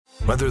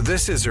Whether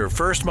this is her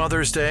first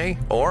Mother's Day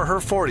or her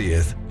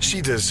 40th, she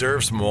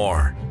deserves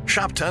more.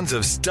 Shop tons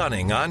of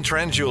stunning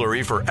on-trend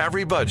jewelry for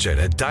every budget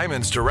at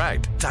Diamonds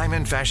Direct.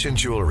 Diamond fashion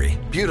jewelry,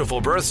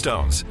 beautiful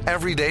birthstones,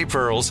 everyday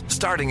pearls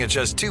starting at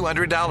just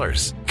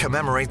 $200.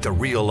 Commemorate the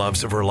real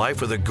loves of her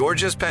life with a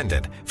gorgeous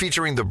pendant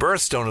featuring the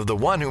birthstone of the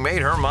one who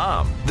made her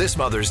mom. This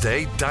Mother's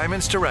Day,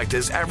 Diamonds Direct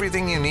is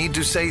everything you need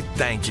to say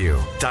thank you.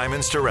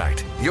 Diamonds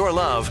Direct. Your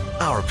love,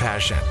 our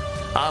passion.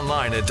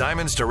 Online at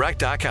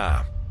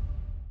diamondsdirect.com.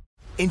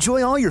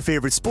 Enjoy all your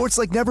favorite sports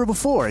like never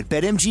before at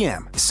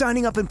BetMGM.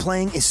 Signing up and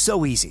playing is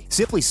so easy.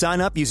 Simply sign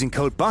up using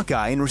code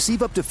Buckeye and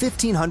receive up to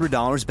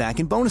 $1,500 back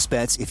in bonus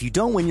bets if you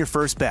don't win your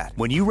first bet.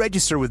 When you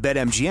register with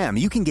BetMGM,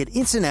 you can get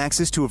instant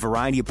access to a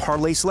variety of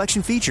parlay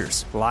selection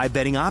features, live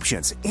betting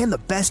options, and the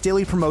best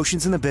daily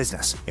promotions in the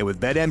business. And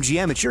with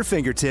BetMGM at your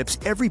fingertips,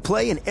 every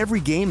play and every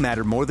game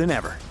matter more than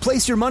ever.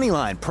 Place your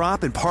moneyline,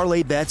 prop, and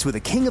parlay bets with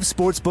the king of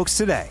sportsbooks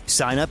today.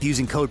 Sign up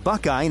using code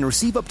Buckeye and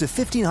receive up to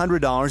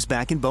 $1,500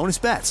 back in bonus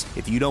bets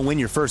if you don't win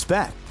your first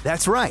bet.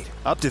 That's right,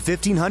 up to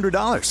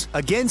 $1,500.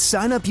 Again,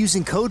 sign up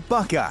using code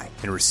Buckeye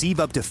and receive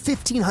up to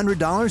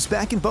 $1,500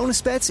 back in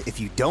bonus bets if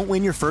you don't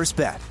win your first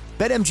bet.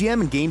 BetMGM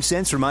and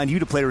GameSense remind you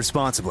to play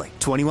responsibly.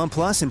 21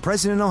 plus and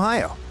present in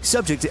Ohio.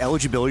 Subject to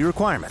eligibility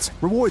requirements.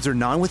 Rewards are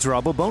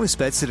non-withdrawable bonus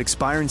bets that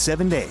expire in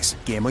 7 days.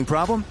 Gambling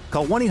problem?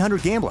 Call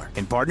 1-800-GAMBLER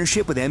in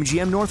partnership with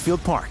MGM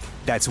Northfield Park.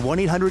 That's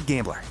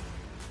 1-800-GAMBLER.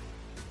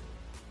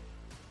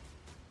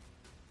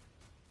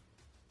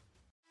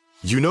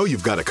 You know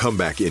you've got a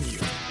comeback in you.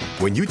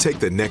 When you take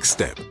the next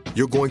step,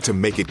 you're going to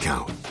make it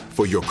count.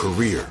 For your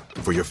career,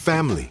 for your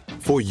family,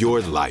 for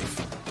your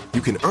life. You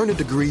can earn a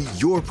degree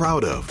you're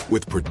proud of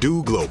with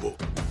Purdue Global.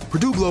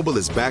 Purdue Global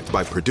is backed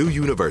by Purdue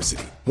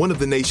University, one of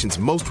the nation's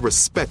most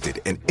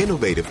respected and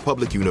innovative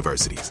public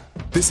universities.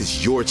 This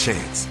is your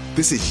chance.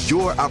 This is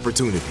your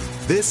opportunity.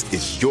 This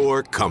is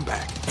your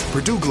comeback.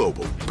 Purdue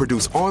Global,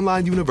 Purdue's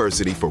online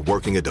university for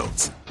working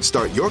adults.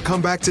 Start your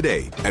comeback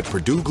today at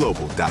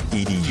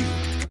purdueglobal.edu.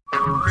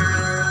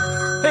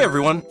 Hey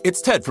everyone,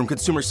 it's Ted from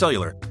Consumer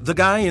Cellular, the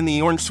guy in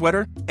the orange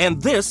sweater,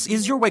 and this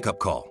is your wake-up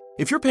call.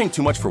 If you're paying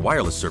too much for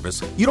wireless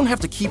service, you don't have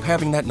to keep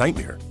having that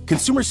nightmare.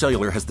 Consumer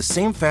Cellular has the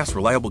same fast,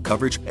 reliable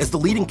coverage as the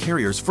leading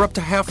carriers for up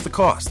to half the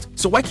cost.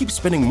 So why keep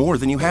spending more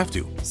than you have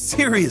to?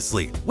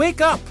 Seriously,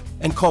 wake up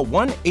and call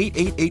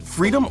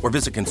 1-888-FREEDOM or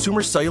visit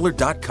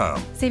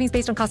consumercellular.com. Savings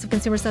based on cost of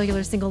Consumer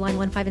Cellular single line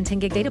 1, 5, and 10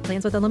 gig data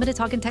plans with unlimited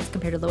talk and text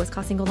compared to lowest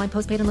cost single line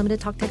postpaid unlimited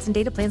talk, text, and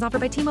data plans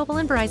offered by T-Mobile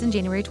and Verizon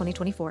January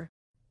 2024.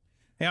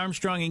 Hey,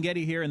 Armstrong and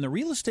Getty here, and the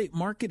real estate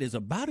market is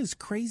about as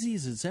crazy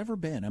as it's ever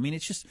been. I mean,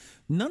 it's just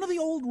none of the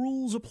old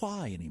rules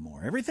apply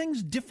anymore.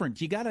 Everything's different.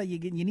 You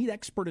need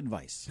expert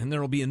advice. And there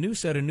will be a new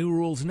set of new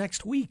rules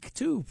next week,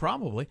 too,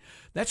 probably.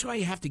 That's why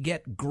you have to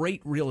get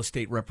great real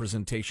estate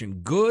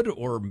representation. Good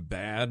or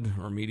bad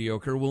or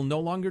mediocre will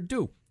no longer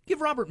do. Give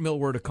Robert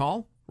Millward a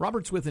call.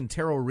 Robert's with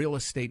Intero Real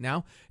Estate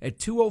now at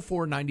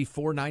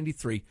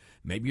 204-9493.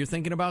 Maybe you're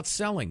thinking about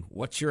selling.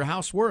 What's your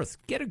house worth?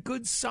 Get a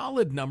good,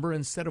 solid number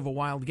instead of a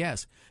wild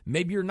guess.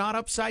 Maybe you're not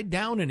upside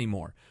down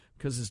anymore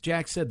because, as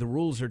Jack said, the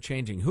rules are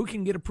changing. Who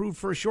can get approved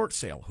for a short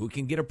sale? Who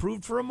can get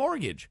approved for a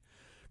mortgage?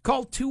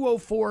 Call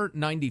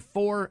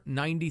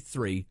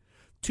 204-9493.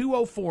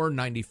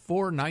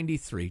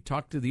 204-9493.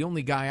 Talk to the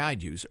only guy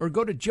I'd use. Or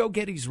go to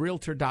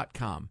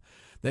joegettysrealtor.com.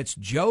 That's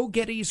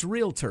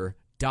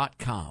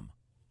joegettysrealtor.com.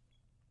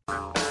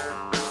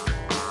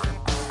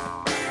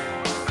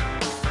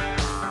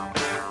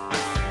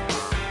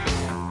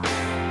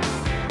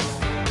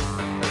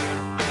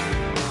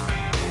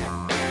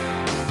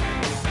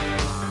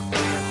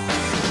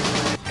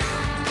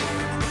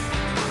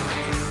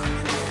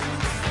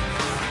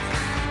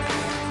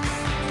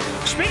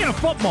 Speaking of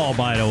football,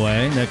 by the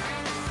way, the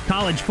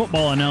college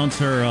football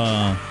announcer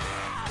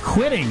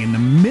quitting in the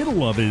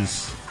middle of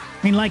his...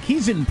 I mean, like,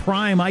 he's in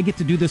prime. I get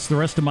to do this the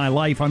rest of my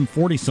life. I'm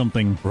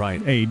 40-something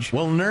age.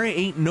 Well, there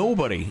ain't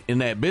nobody in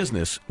that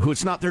business who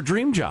it's not their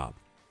dream job.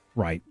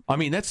 Right. I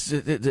mean, that's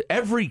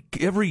every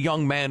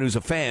young man who's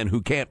a fan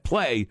who can't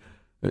play,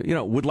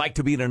 would like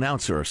to be an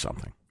announcer or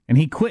something. And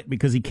he quit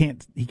because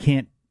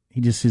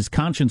his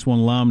conscience won't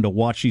allow him to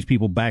watch these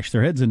people bash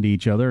their heads into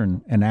each other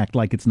and act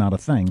like it's not a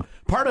thing.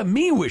 Part of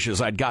me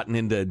wishes I'd gotten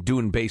into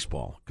doing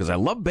baseball because I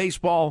love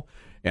baseball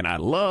and I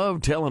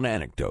love telling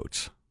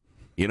anecdotes.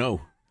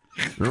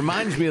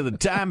 Reminds me of the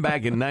time back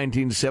in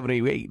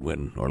 1978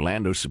 when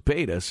Orlando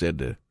Cepeda said,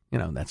 that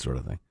sort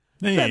of thing.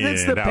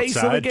 That's the pace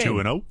of the game.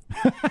 2-0.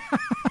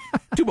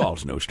 2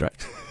 balls, no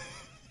strikes.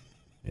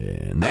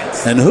 And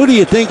who do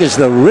you think is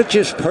the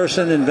richest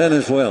person in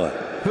Venezuela?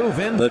 Who,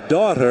 Vin? The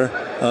daughter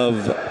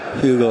of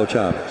Hugo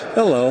Chavez.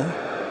 Hello.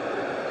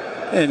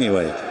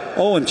 Anyway,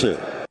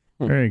 0-2.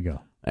 There you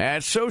go.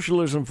 That's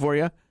socialism for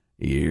you.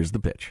 Here's the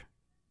pitch.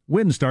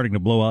 Wind's starting to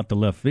blow out to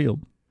left field.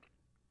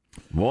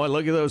 Boy,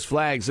 look at those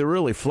flags. They're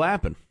really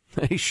flapping.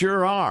 They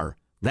sure are.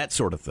 That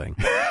sort of thing.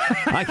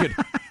 I could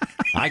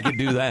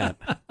do that.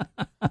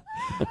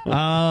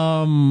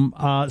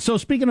 So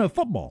speaking of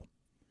football,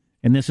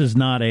 and this is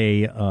not.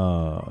 You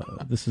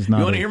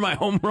want to hear my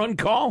home run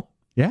call?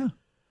 Yeah.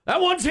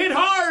 That one's hit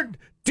hard.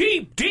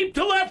 Deep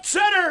to left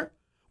center.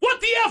 What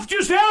the F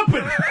just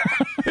happened?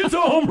 It's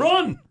a home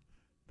run.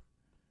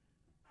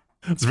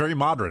 It's very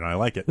modern. I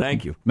like it.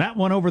 Thank you. That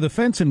one over the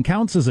fence and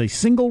counts as a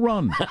single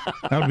run.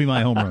 That would be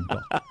my home run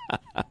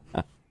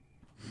call.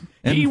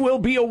 He will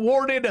be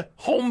awarded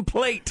home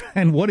plate.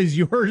 And what is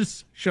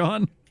yours,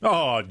 Sean?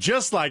 Oh,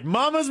 just like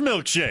Mama's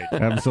milkshake.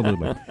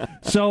 Absolutely.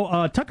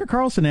 So Tucker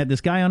Carlson had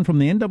this guy on from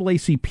the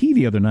NAACP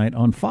the other night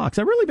on Fox.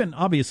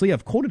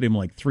 I've quoted him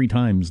like 3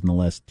 times in the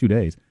last 2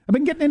 days. I've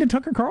been getting into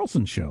Tucker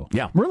Carlson's show.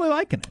 Yeah. I'm really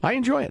liking it. I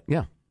enjoy it,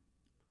 yeah.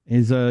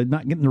 Is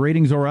not getting the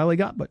ratings O'Reilly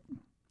got, but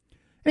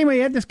anyway,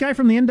 he had this guy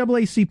from the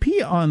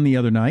NAACP on the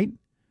other night,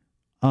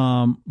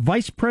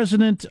 vice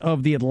president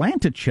of the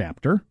Atlanta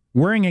chapter,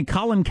 wearing a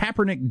Colin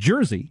Kaepernick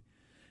jersey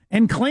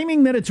and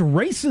claiming that it's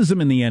racism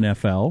in the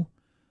NFL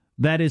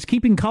that is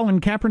keeping Colin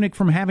Kaepernick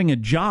from having a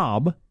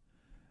job,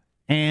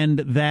 and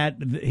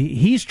that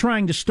he's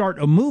trying to start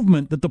a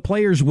movement that the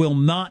players will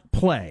not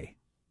play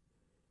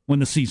when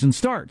the season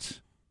starts.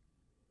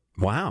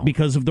 Wow.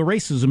 Because of the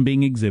racism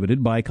being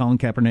exhibited by Colin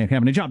Kaepernick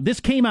having a job. This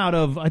came out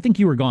of, I think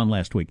you were gone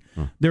last week.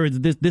 There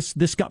is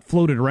this got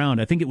floated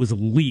around. I think it was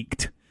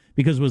leaked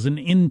because it was an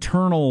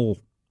internal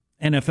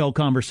NFL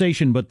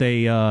conversation, but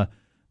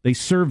they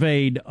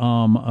surveyed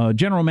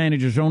general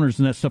managers, owners,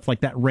 and that stuff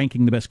like that,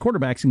 ranking the best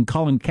quarterbacks, and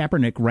Colin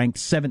Kaepernick ranked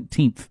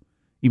 17th,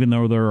 even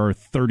though there are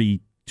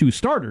 32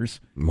 starters.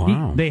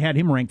 Wow. They had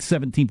him ranked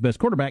 17th best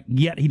quarterback,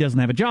 yet he doesn't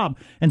have a job.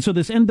 And so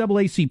this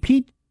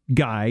NAACP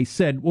guy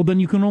said, well, then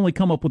you can only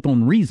come up with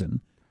one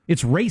reason.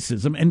 It's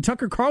racism. And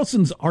Tucker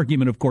Carlson's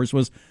argument, of course,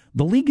 was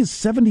the league is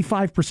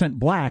 75%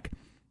 black.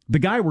 The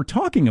guy we're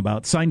talking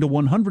about signed a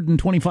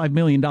 $125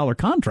 million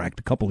contract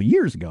a couple of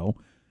years ago.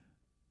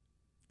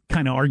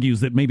 Kind of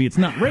argues that maybe it's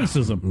not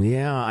racism.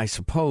 Yeah, I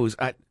suppose.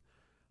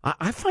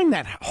 I find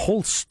that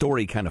whole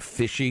story kind of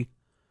fishy,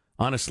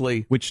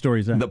 honestly. Which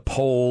story is that? The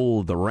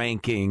poll, the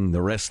ranking,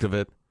 the rest of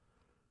it.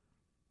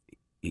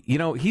 You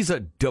know, he's a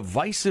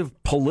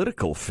divisive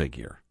political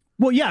figure.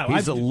 Well, yeah.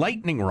 He's a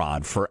lightning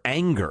rod for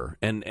anger,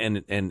 and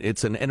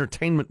it's an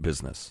entertainment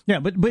business. Yeah,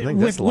 but I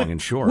think that's long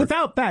and short.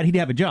 Without that, he'd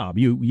have a job.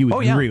 You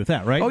would agree with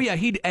that, right? Oh, yeah,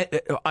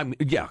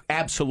 yeah,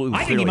 absolutely.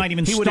 I think he might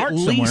even start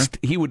somewhere.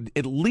 He would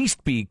at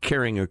least be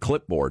carrying a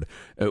clipboard,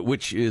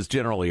 which is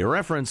generally a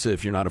reference,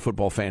 if you're not a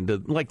football fan,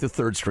 to like the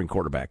third-string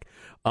quarterback.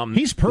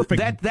 He's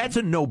perfect. That's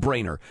a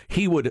no-brainer.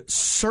 He would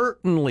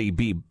certainly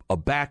be a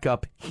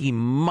backup. He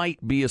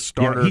might be a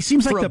starter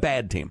for a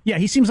bad team. Yeah,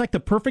 he seems like the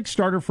perfect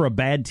starter for a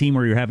bad team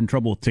where you're having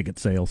trouble with ticket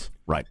sales.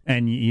 Right.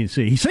 And you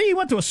say he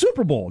went to a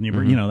Super Bowl, and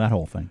you know, that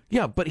whole thing.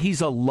 Yeah, but he's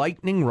a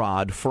lightning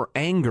rod for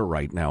anger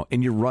right now,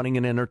 and you're running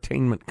an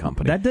entertainment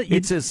company.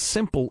 It's as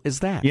simple as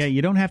that. Yeah,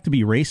 you don't have to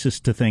be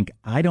racist to think,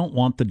 I don't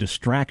want the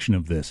distraction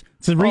of this.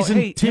 It's the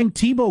reason Tim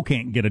Tebow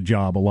can't get a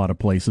job a lot of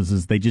places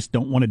is they just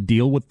don't want to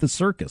deal with the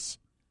circus.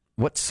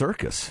 What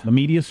circus? The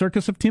media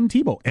circus of Tim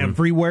Tebow.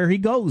 Everywhere he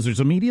goes, there's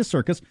a media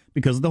circus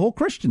because of the whole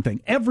Christian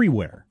thing.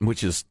 Everywhere.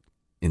 Which is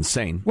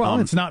insane. Well,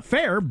 it's not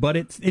fair, but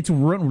it's the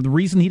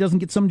reason he doesn't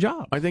get some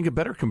job. I think a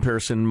better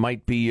comparison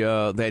might be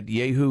that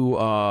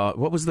Yehu,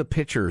 what was the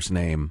pitcher's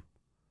name?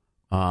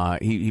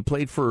 He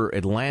played for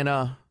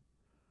Atlanta.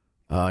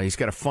 He's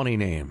got a funny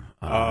name.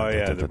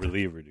 The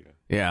reliever.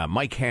 Yeah,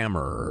 Mike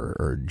Hammer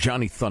or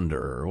Johnny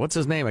Thunder. Or what's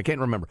his name? I can't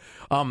remember.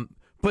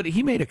 But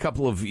he made a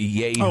couple of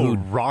Yahoo.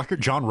 John Rocker?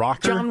 John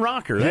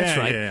Rocker, that's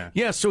right.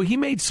 Yeah, so he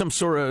made some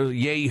sort of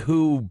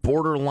Yahoo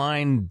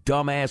borderline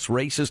dumbass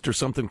racist or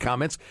something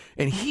comments,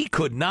 and he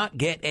could not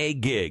get a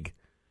gig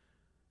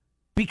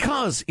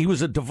because he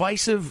was a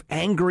divisive,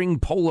 angering,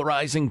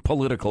 polarizing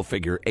political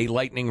figure, a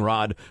lightning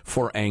rod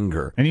for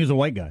anger. And he was a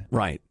white guy.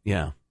 Right,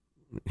 yeah.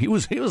 He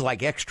was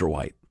like extra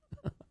white.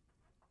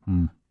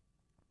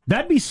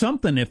 That'd be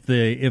something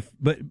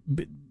but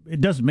it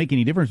doesn't make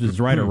any difference if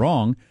it's right or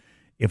wrong.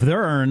 If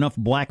there are enough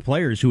black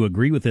players who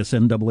agree with this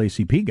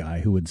NAACP guy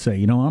who would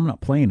say, I'm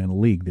not playing in a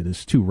league that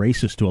is too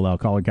racist to allow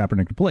Colin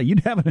Kaepernick to play, you'd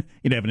have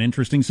an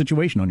interesting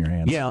situation on your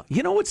hands. Yeah,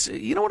 you know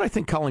what I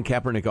think Colin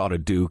Kaepernick ought to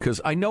do,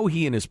 because I know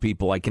he and his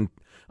people. I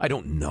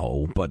don't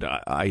know, but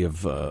I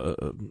have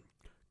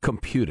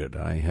computed,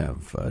 I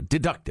have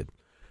deducted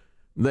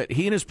that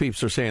he and his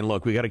peeps are saying,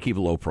 look, we got to keep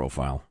a low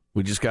profile.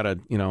 We just got to,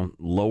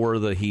 lower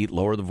the heat,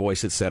 lower the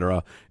voice,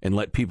 etc., and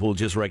let people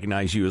just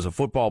recognize you as a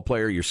football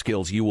player, your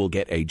skills, you will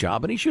get a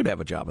job, and he should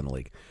have a job in the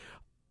league.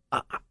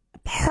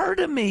 Part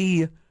of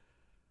me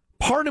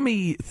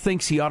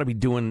thinks he ought to be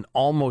doing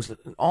almost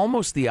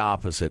the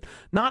opposite.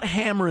 Not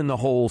hammering the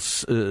whole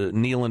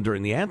kneeling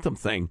during the anthem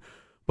thing,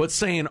 but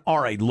saying, all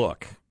right,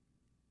 look,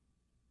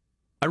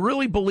 I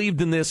really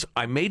believed in this.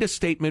 I made a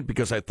statement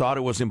because I thought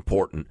it was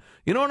important.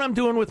 You know what I'm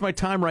doing with my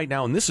time right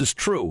now, and this is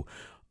true.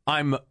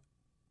 I'm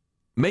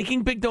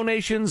making big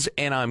donations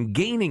and I'm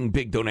gaining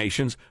big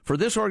donations for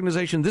this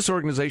organization, this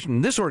organization,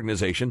 and this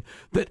organization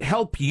that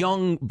help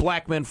young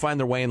black men find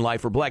their way in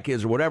life or black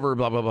kids or whatever,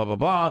 blah, blah, blah, blah,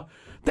 blah.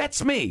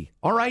 That's me.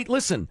 All right,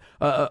 listen,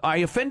 I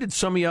offended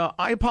some of you.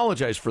 I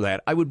apologize for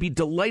that. I would be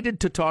delighted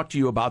to talk to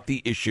you about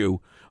the issue,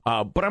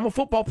 but I'm a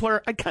football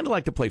player. I kind of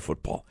like to play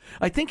football.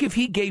 I think if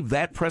he gave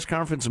that press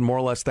conference and more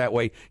or less that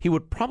way, he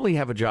would probably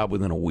have a job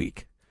within a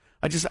week.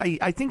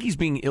 I think he's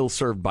being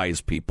ill-served by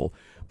his people.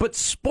 But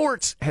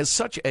sports has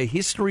such a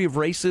history of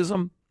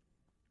racism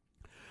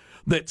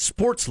that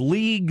sports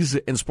leagues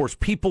and sports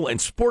people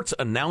and sports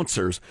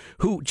announcers,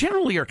 who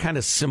generally are kind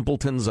of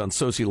simpletons on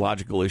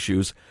sociological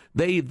issues,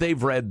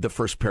 they've read the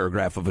first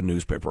paragraph of a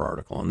newspaper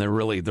article, and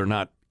they're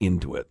not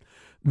into it.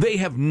 They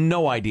have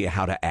no idea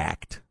how to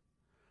act.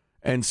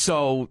 And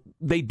so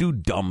they do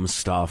dumb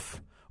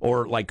stuff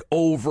or like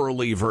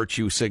overly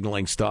virtue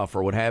signaling stuff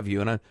or what have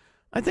you. And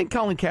I think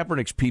Colin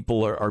Kaepernick's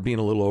people are being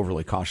a little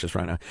overly cautious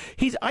right now.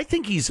 I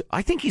think he's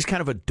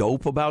kind of a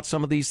dope about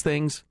some of these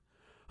things.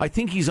 I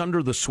think he's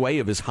under the sway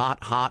of his hot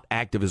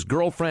activist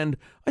girlfriend.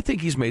 I think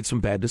he's made some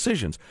bad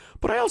decisions.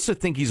 But I also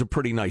think he's a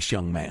pretty nice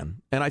young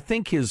man. And I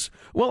think I'm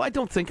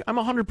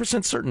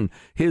 100% certain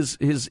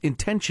his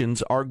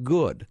intentions are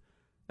good.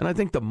 And I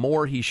think the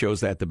more he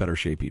shows that, the better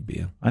shape he'd be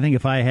in. I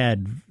think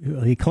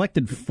he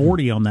collected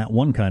 40 on that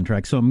one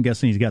contract, so I'm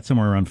guessing he's got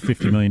somewhere around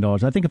 $50 million.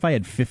 I think if I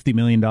had $50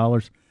 million,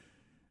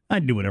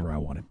 I'd do whatever I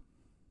wanted.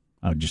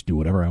 I would just do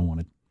whatever I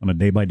wanted on a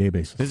day-by-day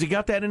basis. Has he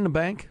got that in the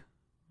bank?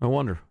 I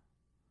wonder.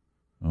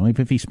 Well,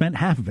 if he spent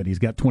half of it, he's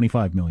got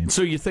 $25 million.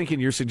 So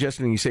you're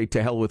suggesting you say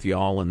to hell with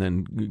y'all and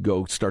then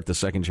go start the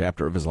second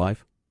chapter of his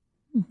life?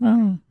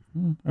 I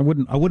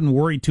wouldn't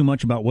worry too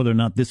much about whether or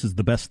not this is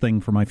the best thing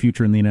for my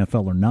future in the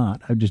NFL or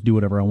not. I'd just do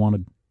whatever I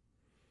wanted.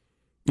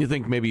 You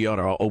think maybe you ought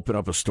to open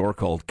up a store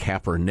called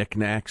Capper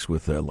Knickknacks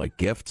with like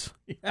gifts,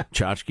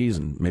 tchotchkes,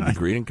 and maybe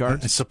greeting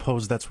cards? I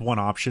suppose that's one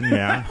option,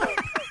 yeah.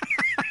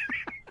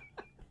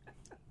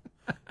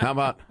 How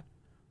about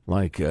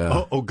like...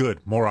 good.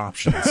 More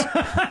options.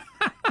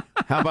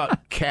 How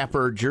about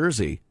Capper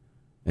Jersey?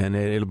 And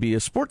it'll be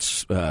a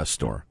sports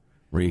store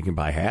where you can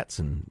buy hats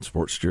and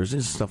sports jerseys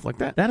and stuff like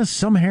that. That is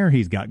some hair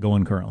he's got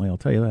going currently, I'll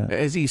tell you that.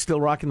 Is he still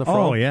rocking the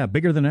fro? Oh, yeah,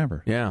 bigger than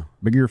ever. Yeah.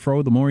 Bigger your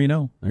fro, the more you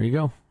know. There you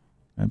go.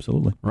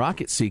 Absolutely.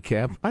 Rocket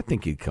C-Cap, I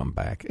think he'd come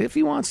back if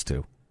he wants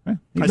to. Yeah,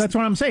 that's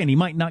what I'm saying. He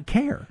might not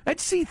care. And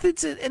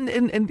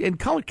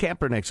Colin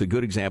Kaepernick's a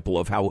good example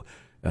of how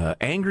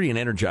angry and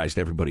energized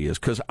everybody is,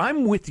 because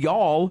I'm with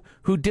y'all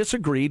who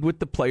disagreed with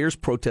the players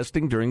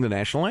protesting during the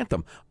national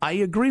anthem. I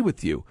agree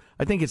with you.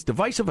 I think it's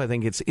divisive. I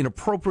think it's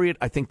inappropriate.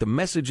 I think the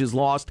message is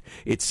lost.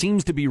 It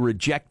seems to be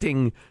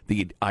rejecting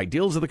the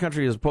ideals of the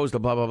country as opposed to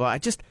blah, blah, blah.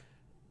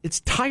 It's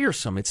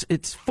tiresome.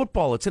 It's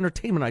football. It's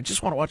entertainment. I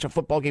just want to watch a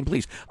football game,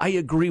 please. I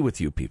agree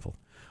with you people.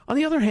 On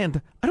the other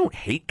hand, I don't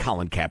hate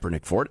Colin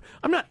Kaepernick for it.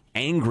 I'm not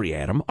angry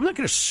at him. I'm not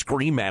going to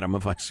scream at him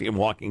if I see him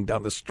walking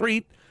down the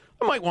street.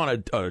 I might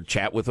want to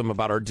chat with him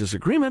about our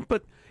disagreement,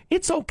 but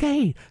it's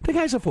okay. The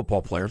guy's a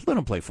football player. Let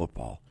him play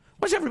football.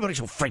 Why is everybody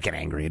so freaking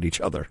angry at each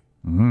other?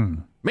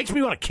 Makes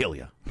me want to kill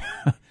you.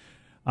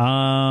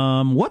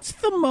 What's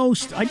the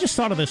most... I just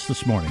thought of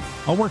this morning.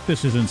 I'll work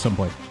this in some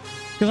point.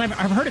 Because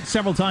I've heard it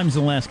several times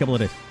in the last couple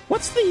of days.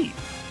 What's the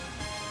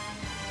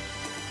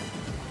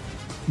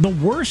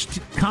worst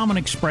common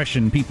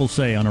expression people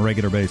say on a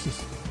regular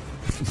basis?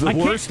 The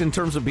worst in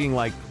terms of being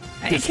like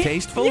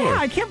distasteful? Yeah,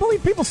 I can't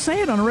believe people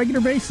say it on a regular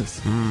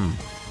basis. And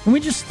we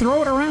just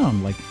throw it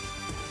around. Like,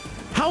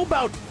 how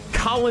about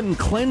Colin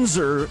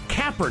Cleanser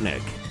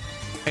Kaepernick?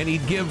 And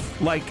he'd give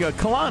like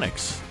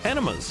colonics,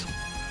 enemas.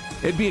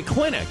 It'd be a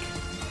clinic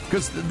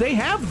because they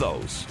have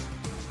those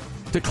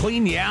to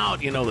clean you out,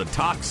 the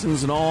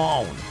toxins and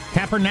all.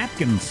 Capper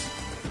napkins.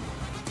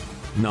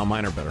 No,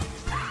 mine are better.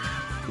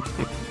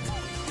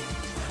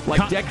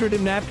 Like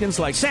decorative napkins,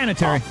 like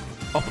sanitary.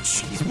 Oh,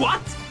 jeez, what?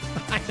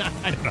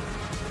 I don't know.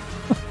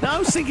 Now I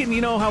was thinking,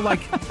 how like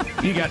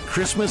you got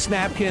Christmas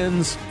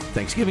napkins,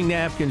 Thanksgiving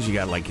napkins, you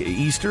got like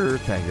Easter,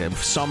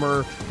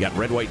 summer, you got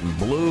red, white, and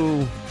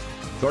blue.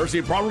 Of course,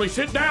 he'd probably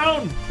sit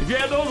down if you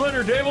had those on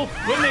your table,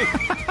 wouldn't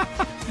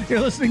he?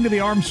 You're listening to the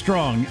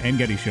Armstrong and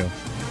Getty Show.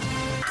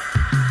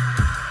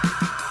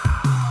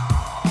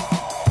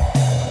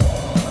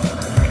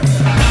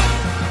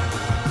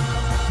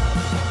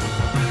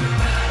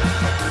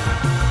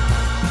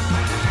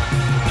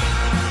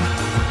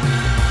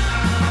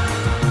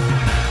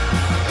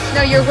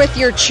 Now you're with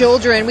your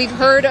children. We've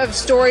heard of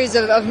stories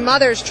of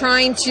mothers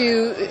trying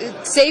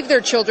to save their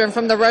children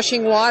from the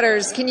rushing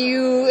waters. Can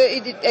you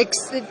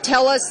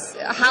tell us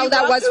how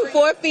that was?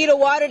 4 feet of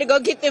water to go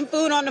get them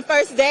food on the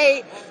first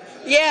day.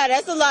 Yeah,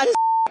 that's a lot of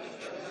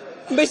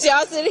But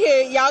y'all sit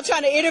here, y'all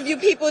trying to interview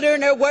people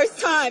during their worst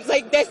times.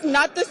 Like, that's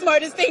not the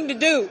smartest thing to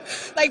do.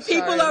 Like,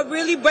 people are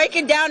really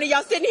breaking down and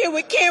y'all sitting here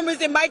with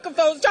cameras and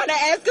microphones trying to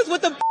ask us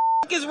what the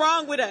is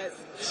wrong with us?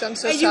 I'm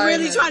so and sorry. you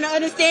really trying to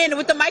understand it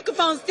with the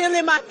microphone still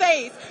in my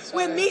face,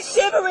 with me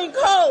shivering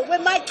cold,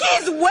 with my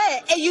kids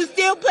wet, and you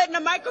still putting the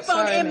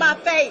microphone in my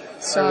face.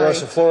 Sorry.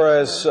 Rosa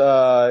Flores,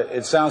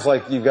 it sounds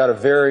like you've got a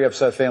very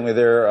upset family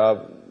there.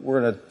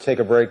 We're going to take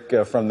a break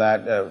from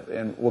that,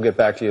 and we'll get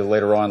back to you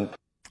later on.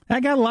 I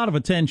got a lot of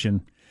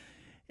attention.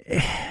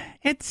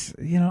 It's,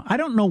 I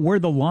don't know where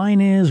the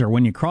line is or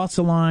when you cross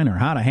the line or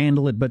how to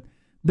handle it, but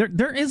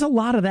there is a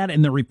lot of that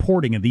in the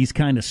reporting of these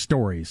kind of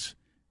stories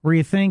where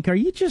you think, are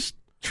you just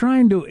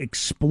trying to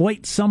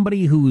exploit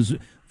somebody who's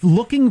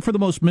looking for the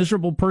most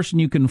miserable person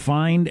you can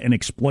find and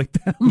exploit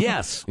them?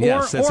 Yes,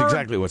 that's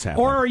exactly what's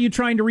happening. Or are you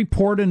trying to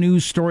report a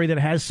news story that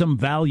has some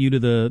value to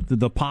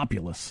the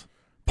populace?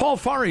 Paul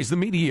Farhi is the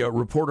media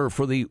reporter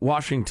for the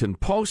Washington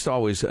Post.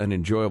 Always an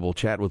enjoyable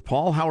chat with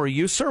Paul. How are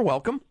you, sir?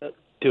 Welcome.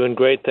 Doing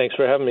great. Thanks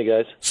for having me,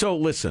 guys. So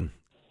listen,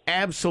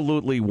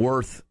 absolutely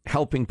worth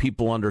helping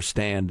people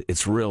understand.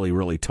 It's really,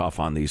 really tough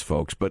on these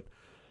folks. But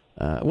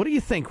what do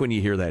you think when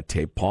you hear that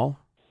tape, Paul?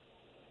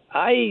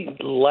 I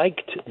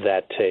liked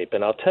that tape,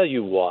 and I'll tell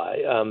you why.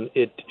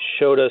 It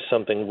showed us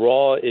something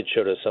raw. It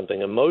showed us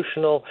something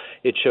emotional.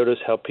 It showed us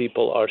how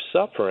people are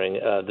suffering.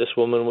 This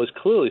woman was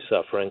clearly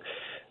suffering.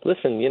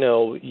 Listen,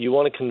 you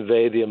want to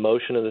convey the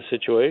emotion of the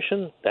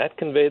situation? That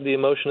conveyed the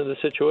emotion of the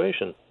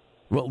situation.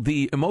 Well,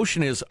 the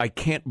emotion is, I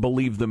can't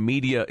believe the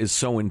media is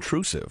so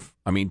intrusive.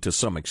 I mean, to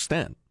some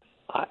extent.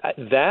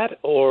 That,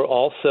 or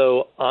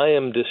also, I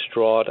am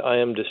distraught, I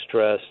am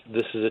distressed,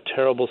 this is a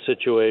terrible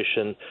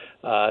situation,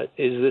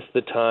 is this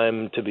the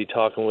time to be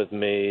talking with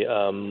me,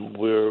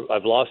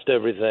 I've lost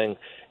everything.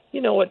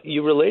 You know what,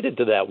 you related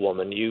to that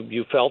woman,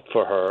 you felt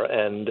for her,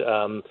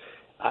 and,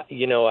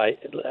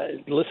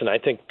 listen, I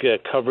think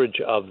coverage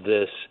of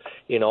this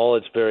in all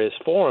its various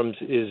forms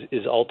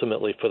is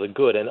ultimately for the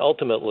good, and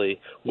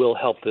ultimately will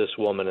help this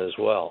woman as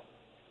well.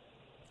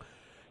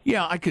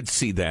 Yeah, I could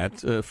see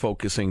that,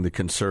 focusing the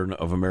concern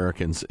of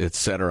Americans,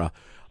 etc.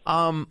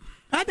 I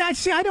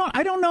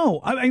don't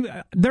know.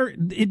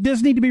 It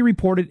does need to be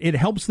reported. It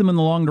helps them in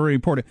the long run to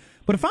report it.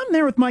 But if I'm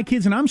there with my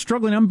kids and I'm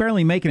struggling, I'm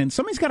barely making it, and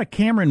somebody's got a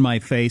camera in my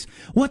face,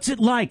 what's it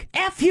like?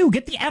 F you,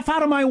 get the F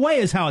out of my way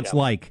is how it's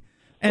like.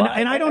 And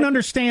I don't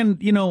understand,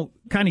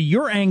 kind of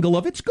your angle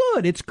of it's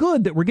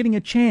good that we're getting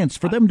a chance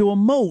for them to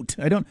emote.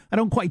 I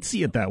don't quite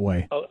see it that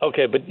way.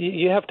 Okay, but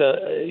you have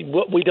to.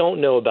 What we don't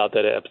know about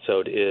that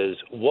episode is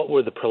what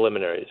were the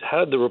preliminaries? How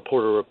did the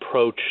reporter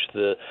approach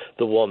the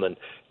woman?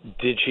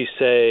 Did she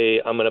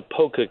say, "I'm going to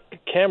poke a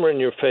camera in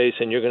your face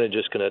and you're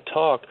just going to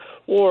talk,"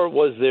 or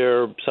was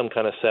there some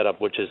kind of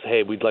setup, which is,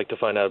 "Hey, we'd like to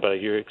find out about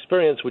your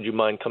experience. Would you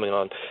mind coming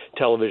on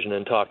television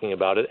and talking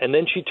about it?" And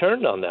then she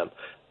turned on them.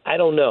 I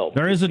don't know.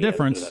 There is a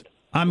difference.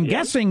 I'm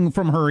guessing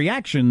from her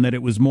reaction that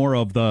it was more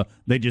of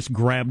they just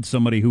grabbed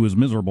somebody who was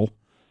miserable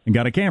and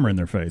got a camera in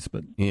their face,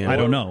 but I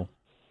don't know.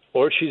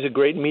 Or she's a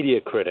great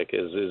media critic,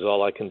 is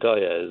all I can tell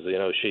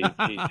you. She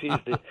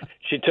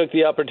she took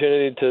the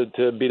opportunity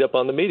to beat up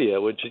on the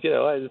media, which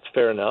it's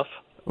fair enough.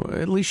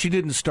 Well, at least she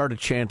didn't start a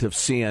chant of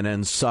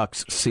CNN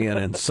sucks,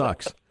 CNN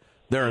sucks.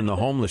 They're in the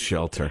homeless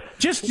shelter.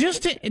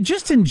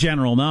 Just in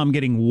general. Now I'm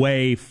getting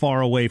way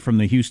far away from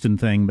the Houston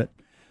thing, but.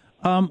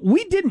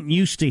 We didn't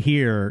used to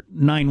hear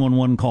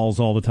 911 calls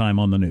all the time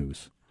on the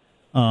news.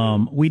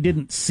 We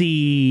didn't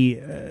see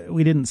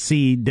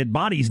dead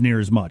bodies near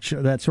as much,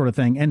 that sort of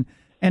thing.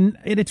 And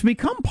it's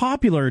become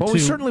popular. Well, we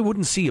certainly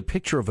wouldn't see a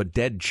picture of a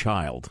dead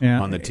child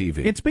on the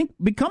TV. It's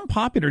become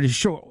popular to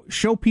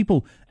show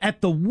people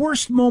at the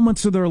worst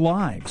moments of their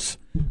lives,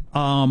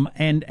 and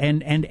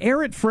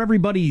air it for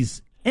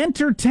everybody's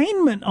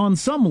entertainment on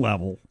some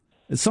level.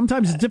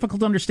 Sometimes it's difficult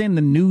to understand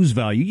the news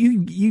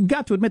value. You've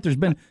got to admit there's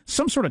been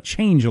some sort of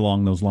change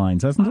along those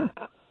lines, hasn't there?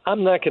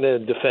 I'm not going to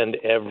defend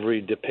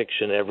every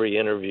depiction, every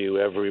interview,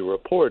 every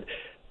report,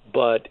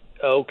 but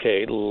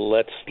okay,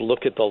 let's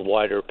look at the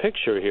wider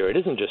picture here. It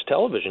isn't just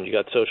television. You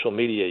got social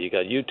media, you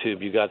got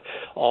YouTube, you got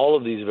all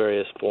of these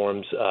various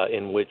forms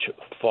in which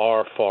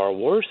far, far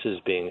worse is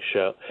being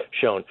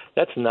shown.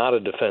 That's not a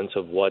defense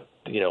of what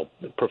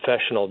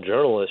professional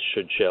journalists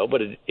should show, but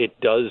it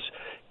does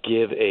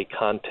give a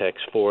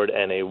context for it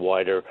and a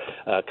wider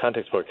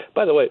context for it.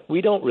 By the way, we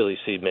don't really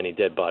see many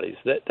dead bodies.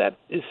 That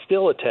is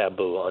still a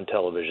taboo on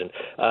television.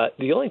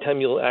 The only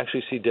time you'll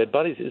actually see dead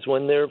bodies is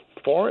when they're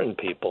foreign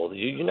people.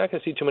 You're not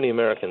going to see too many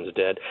Americans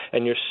dead,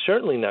 and you're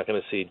certainly not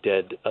going to see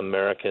dead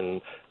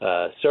American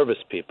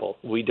service people.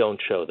 We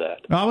don't show that.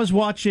 I was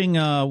watching,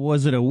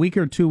 was it a week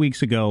or 2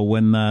 weeks ago,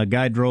 when the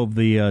guy drove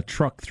the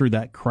truck through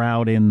that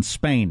crowd in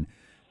Spain.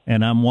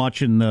 And I'm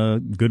watching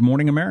the Good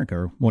Morning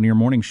America, one of your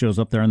morning shows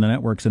up there on the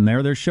networks, and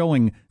they're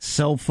showing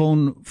cell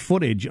phone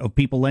footage of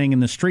people laying in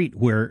the street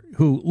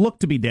who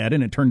looked to be dead,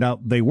 and it turned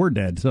out they were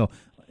dead. So,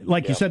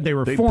 like you said, they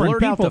were foreign blurred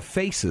people. Out the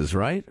faces,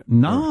 right?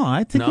 No,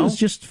 I think it was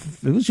just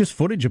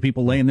footage of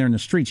people laying there in the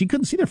streets. You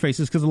couldn't see their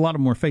faces because a lot of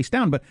them were face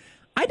down. But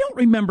I don't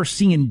remember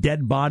seeing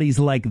dead bodies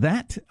like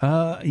that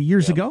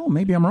years ago.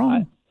 Maybe I'm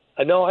wrong.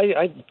 No,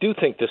 I do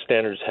think the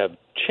standards have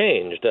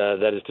changed.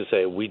 That is to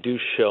say, we do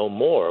show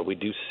more, we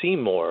do see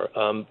more,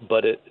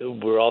 but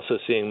we're also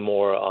seeing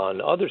more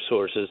on other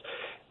sources.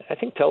 I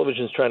think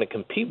television is trying to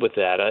compete with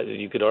that.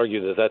 You could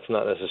argue that that's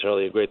not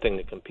necessarily a great thing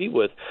to compete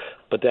with,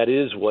 but that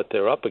is what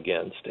they're up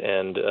against.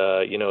 And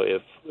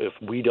if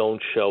we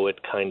don't show it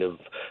kind of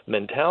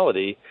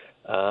mentality,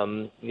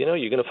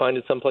 you're going to find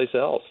it someplace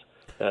else.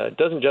 It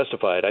doesn't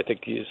justify it. I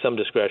think some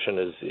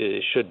discretion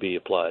should be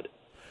applied.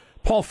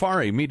 Paul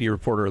Farhi, media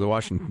reporter of the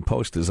Washington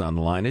Post, is on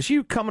the line. As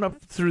you coming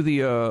up through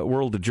the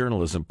world of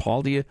journalism,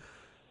 Paul, do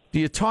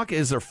you talk?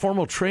 Is there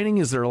formal training?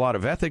 Is there a lot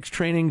of ethics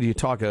training? Do you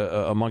talk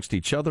amongst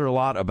each other a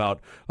lot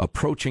about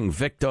approaching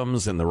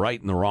victims in the right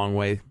and the wrong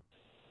way?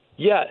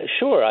 Yeah,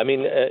 sure. I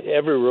mean,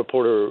 every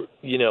reporter,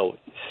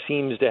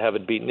 seems to have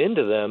it beaten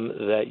into them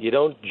that you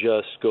don't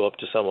just go up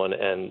to someone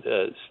and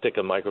stick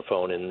a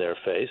microphone in their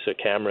face, a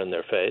camera in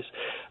their face,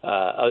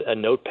 a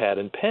notepad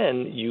and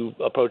pen. You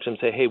approach them and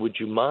say, hey, would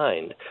you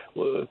mind?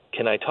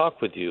 Can I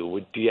talk with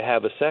you? Do you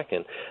have a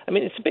second? I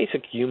mean, it's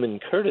basic human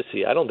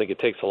courtesy. I don't think it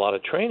takes a lot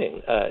of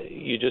training.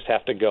 You just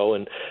have to go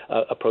and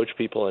approach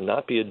people and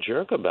not be a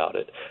jerk about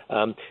it.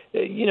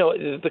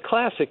 The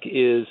classic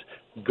is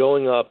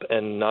going up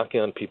and knocking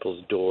on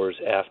people's doors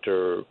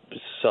after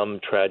some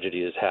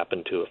tragedy has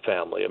happened to a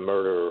family, a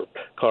murder,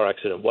 car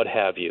accident, what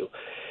have you.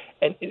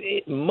 And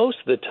most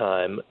of the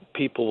time,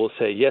 people will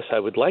say, yes, I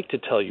would like to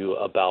tell you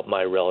about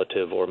my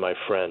relative or my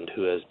friend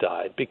who has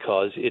died,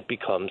 because it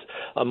becomes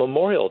a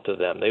memorial to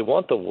them. They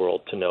want the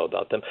world to know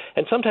about them.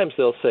 And sometimes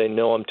they'll say,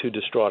 no, I'm too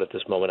distraught at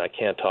this moment. I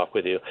can't talk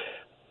with you.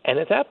 And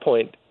at that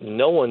point,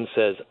 no one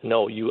says,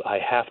 no, I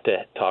have to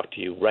talk to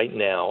you right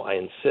now. I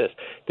insist.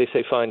 They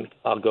say, fine,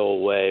 I'll go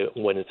away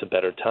when it's a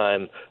better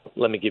time.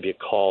 Let me give you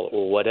a call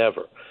or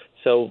whatever.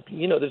 So,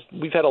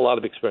 we've had a lot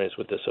of experience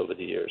with this over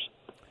the years.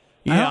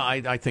 Yeah,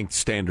 I think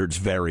standards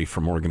vary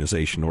from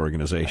organization to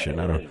organization.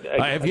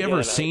 Have you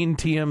ever seen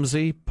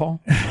TMZ,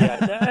 Paul?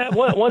 Yeah,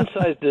 one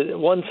size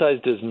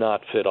does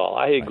not fit all.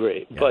 I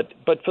agree, yeah.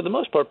 But for the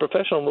most part,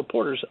 professional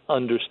reporters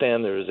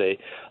understand there is a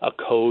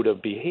code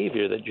of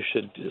behavior that you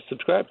should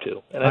subscribe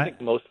to, and I think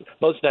most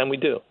of the time we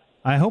do.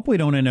 I hope we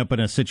don't end up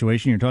in a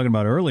situation you're talking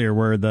about earlier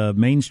where the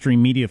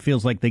mainstream media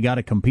feels like they got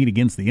to compete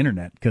against the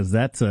internet, because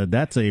that's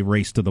a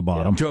race to the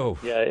bottom.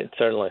 Yeah,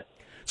 certainly.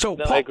 So,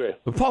 no, Paul, I agree.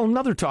 Paul,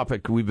 another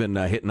topic we've been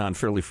hitting on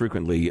fairly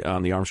frequently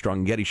on the Armstrong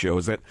and Getty show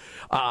is that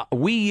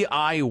we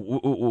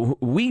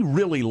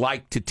really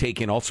like to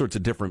take in all sorts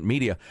of different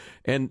media.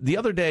 And the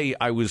other day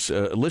I was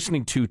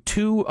listening to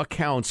two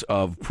accounts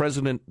of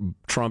President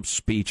Trump's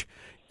speech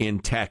in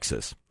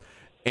Texas,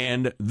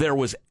 and there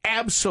was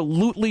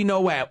absolutely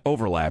no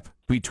overlap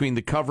between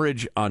the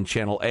coverage on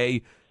Channel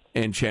A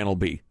and Channel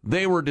B.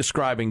 They were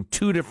describing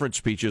two different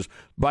speeches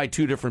by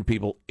two different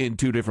people in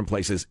two different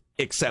places,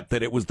 except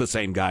that it was the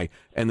same guy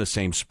and the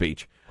same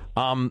speech.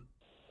 And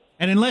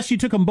unless you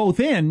took them both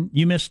in,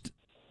 you missed,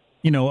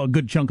 a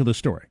good chunk of the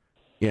story.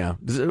 Yeah.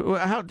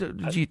 How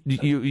did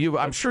you?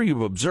 I'm sure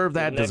you've observed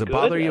that. Does it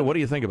bother you? What do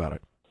you think about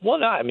it? Well,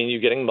 no, I mean,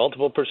 you're getting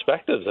multiple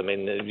perspectives. I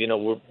mean,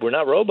 we're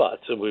not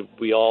robots.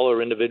 We all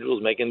are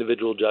individuals, make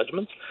individual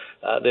judgments.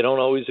 They don't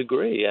always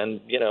agree, and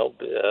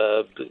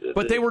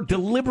But they were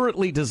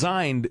deliberately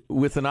designed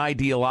with an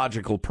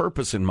ideological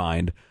purpose in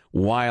mind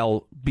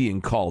while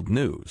being called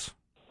news.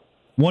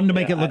 One to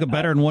make it look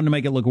better and one to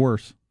make it look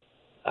worse.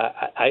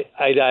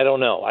 I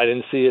don't know. I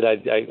didn't see it.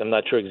 I'm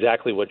not sure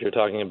exactly what you're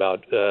talking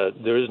about.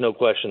 There is no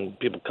question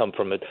people come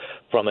from it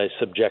from a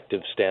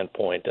subjective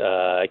standpoint.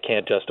 I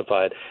can't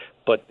justify it.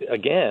 But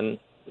again,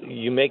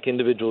 you make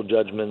individual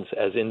judgments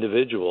as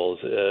individuals.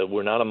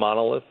 We're not a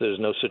monolith. There's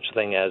no such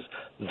thing as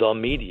the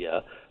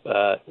media.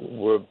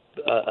 We're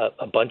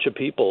a bunch of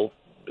people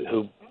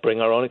who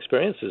bring our own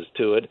experiences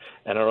to it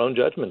and our own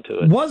judgment to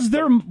it. Was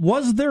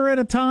there at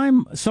a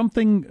time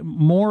something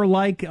more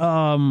like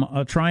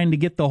trying to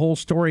get the whole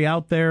story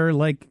out there,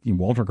 like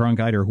Walter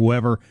Cronkite or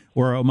whoever,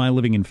 or am I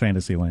living in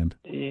Fantasyland?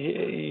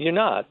 You're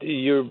not.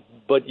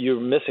 But you're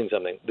missing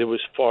something. There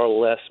was far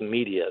less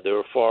media. There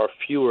were far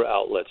fewer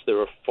outlets. There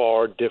were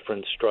far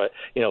different,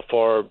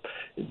 far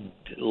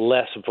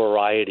less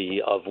variety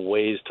of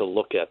ways to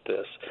look at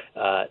this.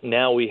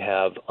 Now we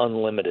have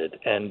unlimited,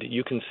 and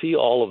you can see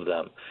all of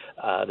them.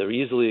 They're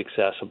easily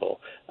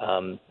accessible.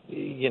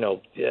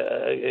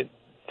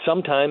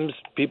 Sometimes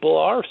people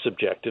are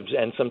subjective,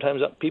 and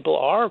sometimes people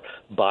are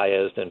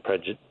biased and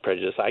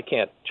prejudiced. I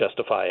can't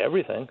justify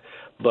everything,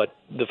 but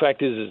the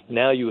fact is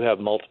now you have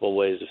multiple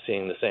ways of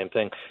seeing the same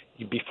thing.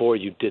 Before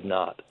you did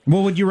not.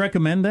 What would you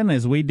recommend then,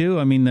 as we do?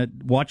 I mean, that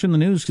watching the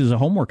news is a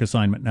homework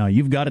assignment now.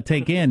 You've got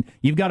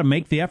to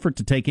make the effort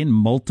to take in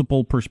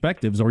multiple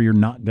perspectives, or you're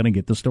not going to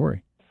get the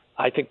story.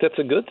 I think that's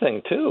a good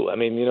thing, too. I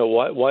mean,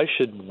 why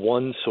should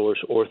one source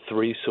or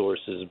three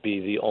sources be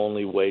the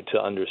only way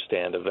to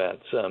understand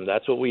events?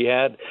 That's what we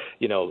had,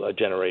 a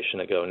generation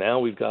ago. Now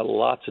we've got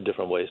lots of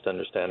different ways to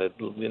understand it.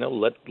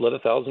 Let a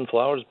thousand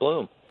flowers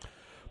bloom.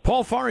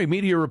 Paul Farhi,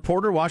 media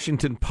reporter,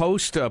 Washington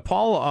Post.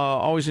 Paul,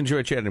 always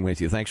enjoy chatting with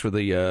you. Thanks for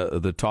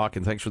the talk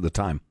and thanks for the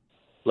time.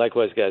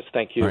 Likewise, guys.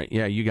 Thank you. All right,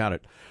 yeah, you got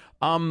it.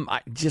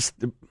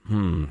 The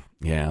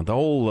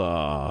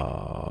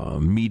whole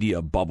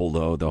media bubble,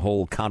 though, the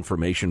whole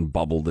confirmation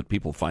bubble that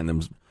people find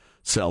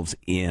themselves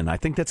in, I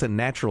think that's a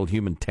natural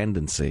human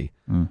tendency.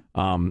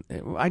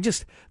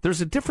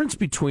 There's a difference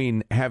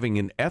between having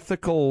an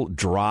ethical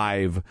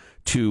drive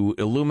to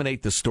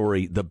illuminate the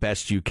story the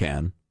best you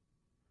can,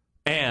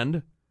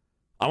 and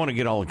I want to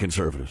get all the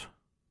conservatives.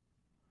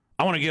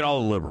 I want to get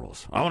all the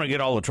liberals. I want to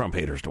get all the Trump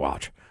haters to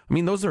watch. I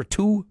mean, those are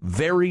two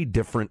very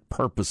different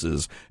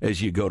purposes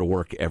as you go to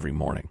work every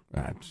morning.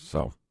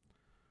 So,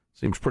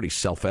 seems pretty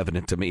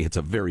self-evident to me. It's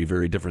a very,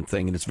 very different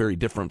thing, and it's very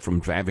different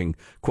from having,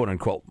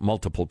 quote-unquote,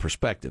 multiple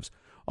perspectives.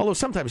 Although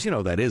sometimes,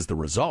 that is the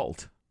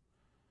result.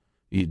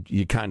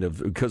 You kind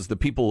of, because the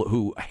people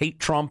who hate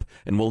Trump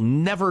and will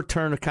never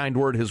turn a kind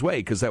word his way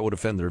because that would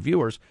offend their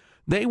viewers,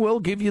 they will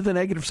give you the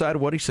negative side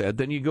of what he said.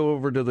 Then you go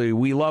over to the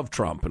We Love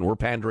Trump and we're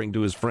pandering to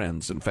his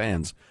friends and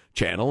fans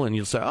channel, and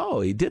you'll say,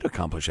 oh, he did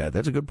accomplish that.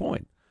 That's a good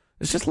point.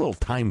 It's just a little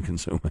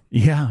time-consuming.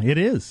 Yeah, it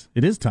is.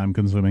 It is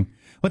time-consuming.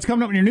 What's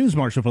coming up in your news,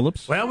 Marshall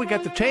Phillips? Well, we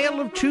got the tale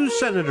of two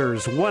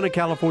senators. One of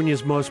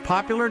California's most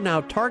popular,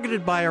 now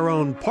targeted by our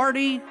own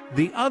party.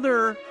 The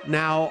other,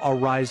 now a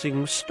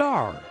rising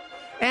star.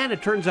 And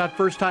it turns out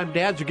first-time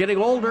dads are getting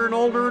older and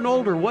older and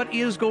older. What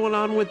is going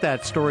on with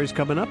that? Story's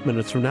coming up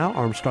minutes from now.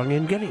 Armstrong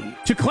and Getty.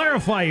 To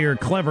clarify your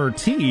clever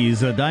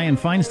tease, Dianne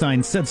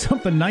Feinstein said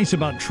something nice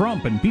about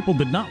Trump, and people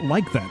did not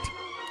like that.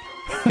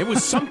 It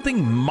was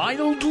something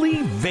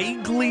mildly,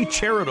 vaguely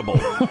charitable.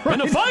 Right.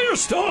 And a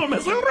firestorm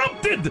has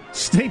erupted.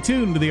 Stay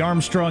tuned to the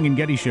Armstrong and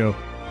Getty Show.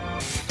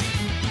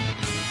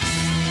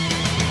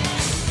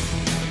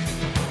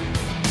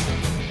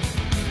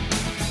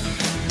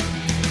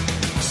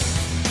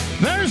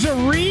 There's a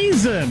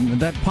reason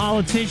that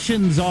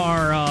politicians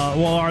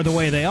are the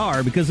way they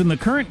are, because in the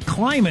current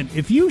climate,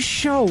 if you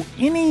show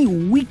any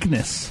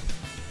weakness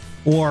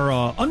or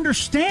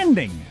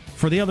understanding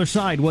for the other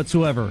side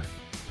whatsoever,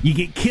 you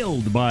get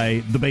killed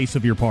by the base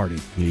of your party.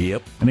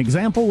 Yep. An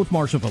example with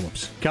Marshall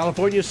Phillips.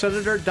 California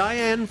Senator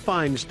Dianne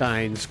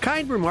Feinstein's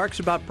kind remarks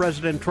about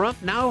President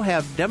Trump now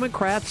have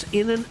Democrats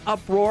in an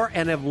uproar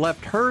and have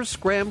left her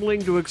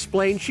scrambling to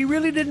explain she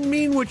really didn't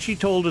mean what she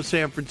told a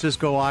San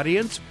Francisco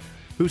audience,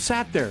 who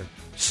sat there,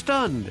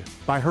 stunned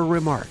by her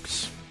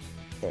remarks.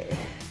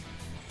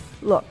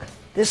 Look,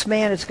 this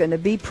man is going to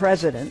be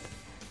president,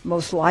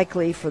 most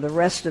likely for the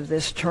rest of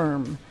this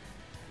term.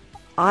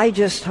 I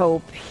just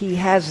hope he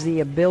has the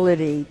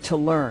ability to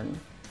learn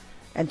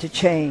and to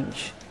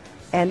change.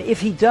 And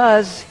if he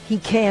does, he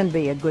can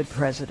be a good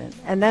president.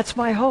 And that's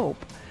my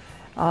hope.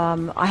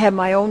 I have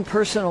my own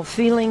personal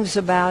feelings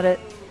about it.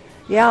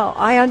 Yeah,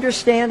 I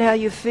understand how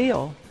you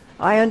feel.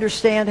 That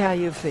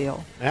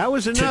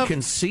was enough. To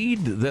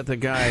concede that the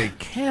guy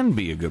can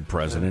be a good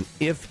president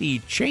if he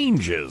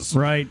changes.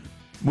 Right.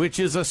 Which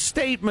is a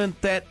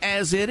statement that,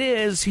 as it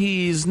is,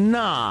 he's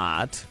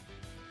not.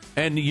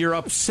 And you're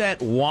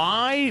upset.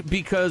 Why?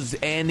 Because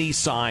any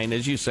sign,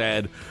 as you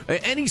said,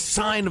 any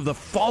sign of the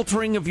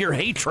faltering of your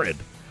hatred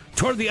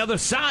toward the other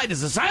side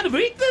is a sign of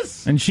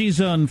weakness. And she's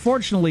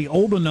unfortunately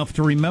old enough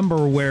to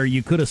remember where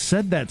you could have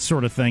said that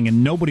sort of thing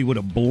and nobody would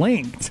have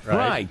blinked.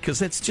 Right, because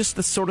that's just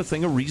the sort of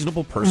thing a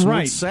reasonable person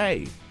would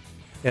say.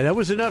 And that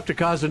was enough to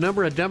cause a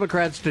number of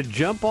Democrats to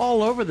jump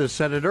all over the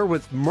senator,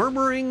 with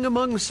murmuring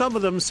among some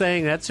of them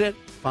saying, that's it,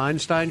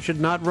 Feinstein should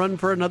not run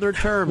for another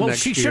term next year. Well,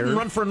 she shouldn't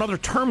run for another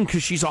term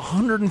because she's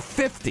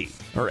 150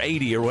 or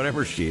 80 or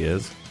whatever she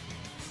is.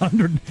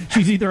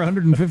 She's either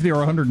 150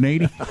 or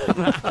 180.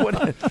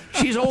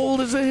 She's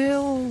old as the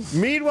hills.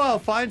 Meanwhile,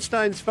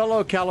 Feinstein's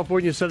fellow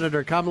California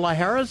Senator Kamala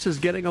Harris is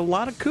getting a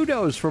lot of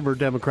kudos from her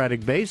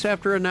Democratic base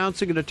after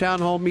announcing at a town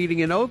hall meeting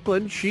in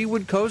Oakland she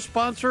would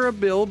co-sponsor a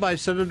bill by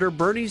Senator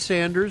Bernie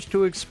Sanders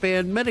to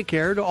expand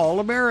Medicare to all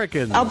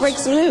Americans. I'll break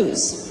some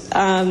news.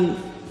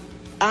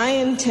 I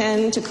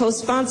intend to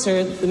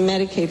co-sponsor the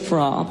Medicaid for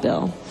All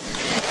bill.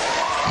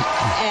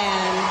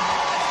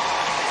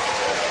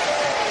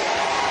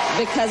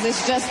 Because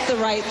it's just the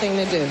right thing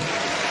to do.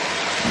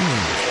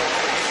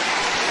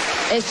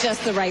 It's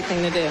just the right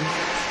thing to do.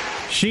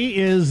 She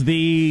is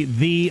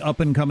the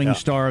up-and-coming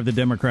star of the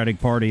Democratic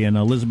Party, and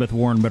Elizabeth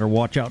Warren better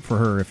watch out for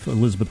her if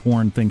Elizabeth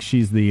Warren thinks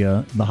she's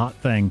the hot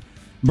thing.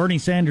 Bernie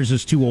Sanders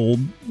is too old,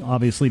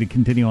 obviously, to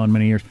continue on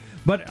many years.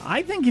 But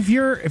I think if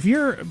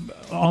you're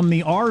on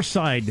the R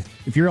side,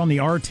 if you're on the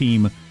R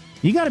team,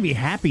 you got to be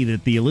happy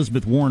that the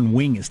Elizabeth Warren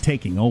wing is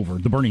taking over,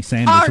 the Bernie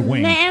Sanders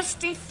wing.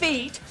 Nasty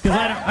feet. Because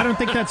I don't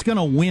think that's going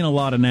to win a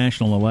lot of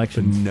national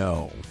elections.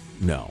 No.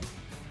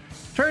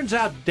 Turns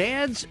out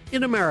dads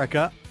in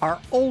America are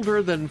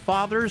older than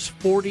fathers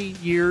 40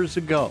 years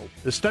ago.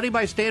 The study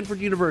by Stanford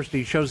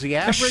University shows the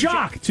average... A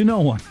shock to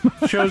no one.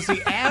 shows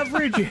the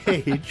average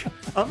age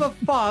of a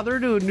father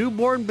to a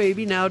newborn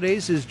baby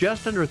nowadays is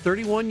just under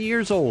 31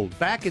 years old.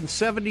 Back in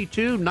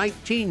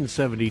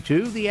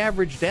 1972, the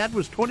average dad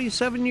was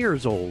 27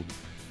 years old.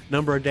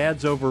 Number of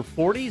dads over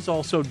 40s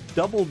also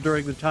doubled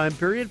during the time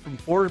period, from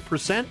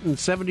 4% in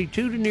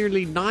 72 to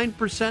nearly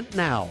 9%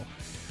 now.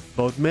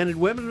 both men and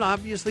women,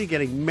 obviously,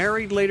 getting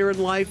married later in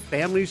life,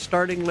 families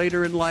starting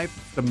later in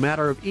life. It's a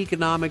matter of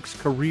economics,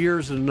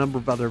 careers, and a number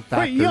of other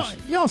factors. Right,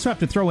 you also have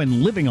to throw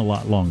in living a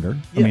lot longer.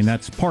 Yes. I mean,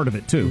 that's part of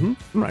it, too.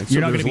 Mm-hmm. Right, so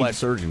there's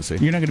less urgency.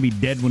 You're not going to be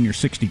dead when you're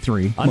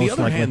 63. On the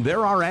other hand,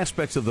 there are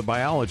aspects of the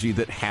biology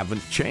that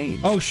haven't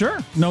changed. Oh, sure.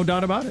 No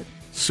doubt about it.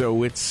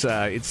 So it's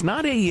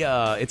not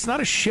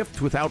a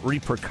shift without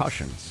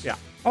repercussions. Yeah.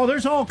 Oh,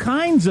 there's all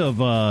kinds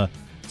of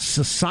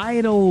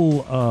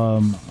societal,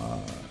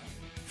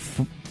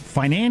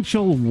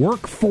 financial,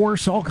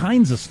 workforce, all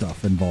kinds of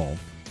stuff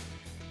involved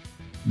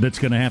that's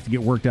going to have to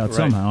get worked out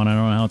somehow, and I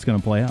don't know how it's going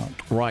to play out.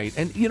 Right.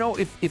 And,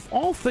 if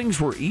all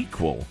things were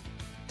equal,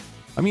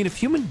 I mean, if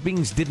human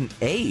beings didn't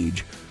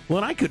age,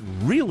 well, then I could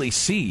really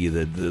see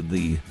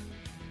the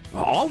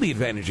all the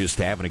advantages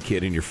to having a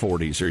kid in your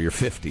 40s or your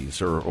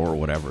 50s or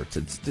whatever.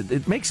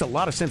 It makes a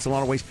lot of sense in a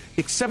lot of ways,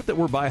 except that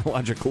we're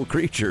biological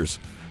creatures,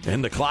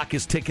 and the clock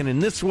is ticking in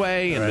this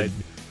way, and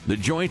the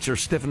joints are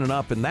stiffening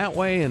up in that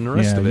way, and the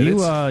rest of it.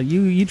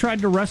 You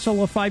tried to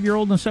wrestle a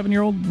 5-year-old and a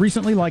 7-year-old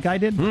recently, like I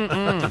did.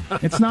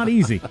 It's not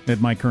easy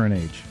at my current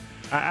age.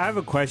 I have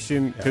a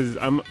question because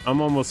I'm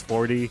almost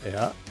 40.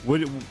 Yeah.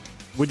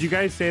 Would you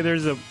guys say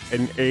there's an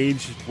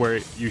age where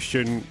you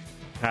shouldn't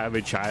have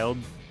a child?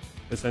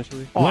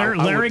 Essentially,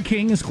 Larry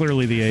King is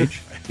clearly the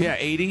age. Yeah,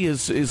 80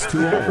 is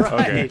too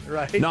old.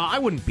 Right. No, I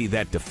wouldn't be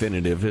that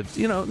definitive. It's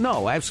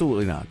no,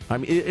 absolutely not. I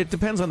mean, it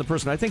depends on the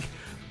person. I think.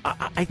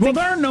 Well,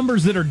 there are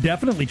numbers that are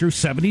definitely true.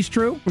 70's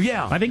true.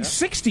 Yeah, I think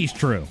 60's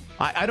true.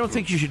 I don't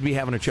think you should be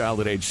having a child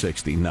at age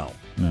 60. No.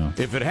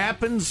 If it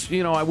happens,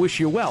 I wish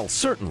you well.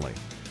 Certainly.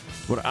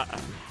 But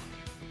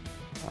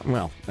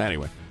well,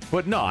 anyway.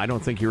 But no, I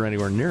don't think you're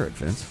anywhere near it,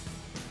 Vince.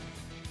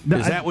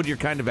 Is that what you're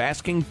kind of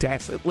asking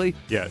tacitly?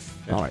 Yes.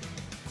 All right.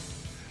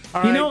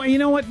 You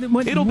know what?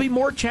 It'll be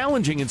more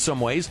challenging in some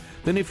ways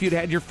than if you'd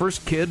had your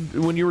first kid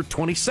when you were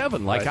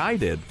 27, like I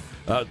did.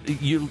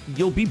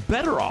 You'll be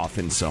better off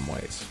in some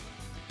ways.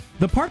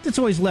 The part that's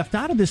always left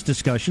out of this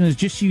discussion is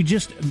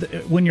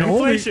when you're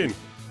Inflation. older.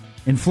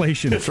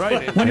 Inflation. That's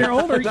right. When you're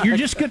older, they're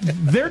just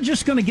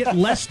going to get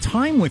less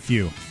time with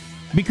you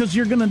because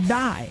you're going to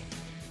die.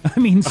 I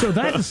mean, so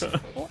that's...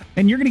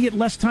 And you're going to get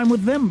less time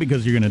with them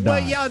because you're going to die.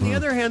 Well, yeah, on the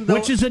other hand, though...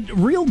 Which is a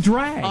real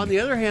drag. On the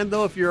other hand,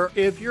 though, if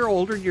you're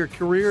older and your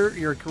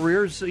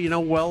career's,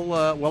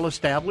 well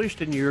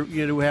established and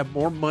you have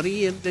more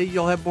money and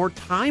you'll have more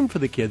time for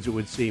the kids, it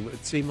would seem. It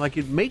would seem like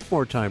you'd make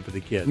more time for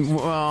the kids.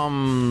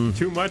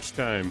 Too much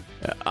time.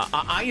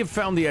 I have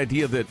found the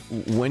idea that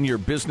when your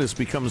business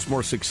becomes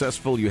more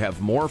successful, you have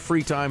more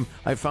free time.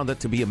 I've found that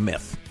to be a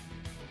myth.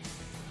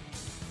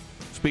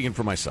 Speaking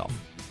for myself.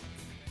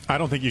 I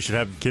don't think you should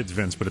have kids,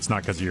 Vince, but it's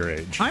not because of your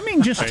age. I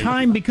mean, just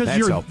time because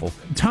That's helpful.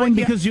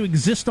 Because you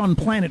exist on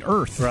planet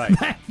Earth. Right.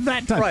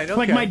 that time. Right, okay.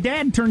 Like my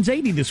dad turns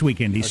 80 this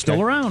weekend. He's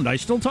still around. I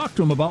still talk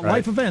to him about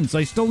life events.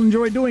 I still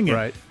enjoy doing it.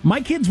 Right.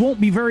 My kids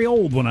won't be very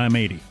old when I'm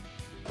 80.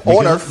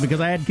 Because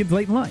I had kids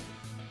late in life.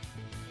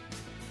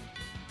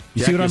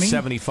 You see what I mean?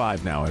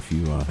 75 now, if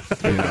you All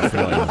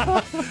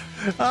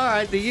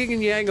right, the yin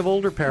and yang of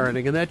older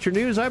parenting, and that's your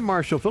news. I'm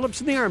Marshall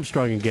Phillips in the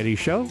Armstrong and Getty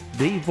Show,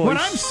 the voice What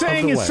I'm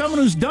saying of the is West. someone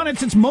who's done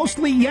it's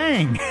mostly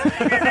yang.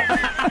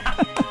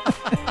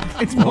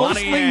 It's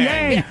mostly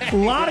yang. A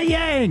lot of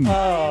yang.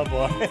 Oh,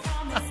 boy.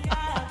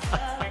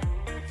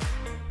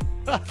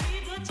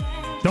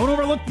 Don't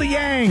overlook the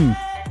yang.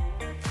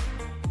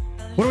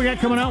 What do we got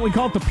coming out? We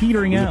call it the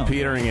petering out. The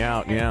petering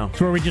out, yeah. It's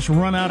where we just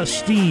run out of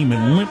steam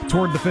and limp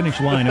toward the finish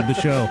line of the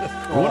show.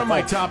 One of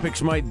my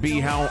topics might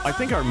be how I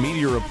think our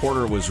media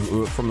reporter was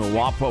from the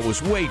WAPA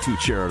was way too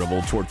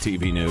charitable toward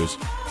TV news.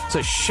 It's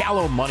a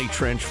shallow money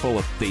trench full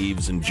of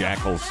thieves and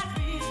jackals.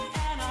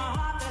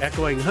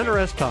 Echoing Hunter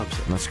S.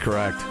 Thompson. That's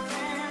correct.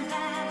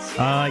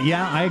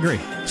 Yeah, I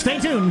agree. Stay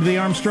tuned to the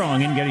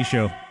Armstrong and Getty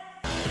Show.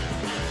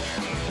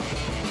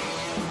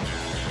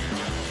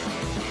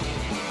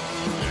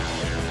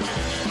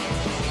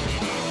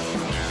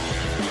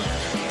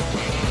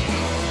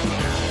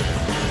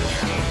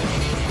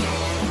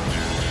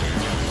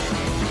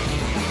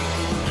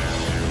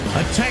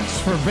 A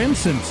text for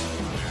Vincent.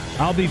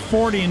 I'll be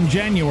 40 in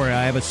January.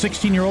 I have a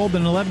 16-year-old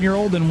and an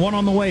 11-year-old and one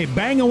on the way.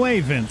 Bang away,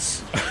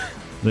 Vince,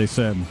 they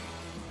said.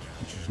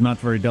 Which is not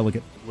very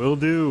delicate. Will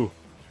do.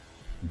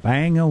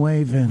 Bang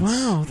away, Vince.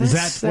 Wow, is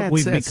that what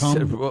we've become?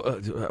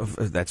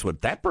 That's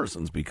what that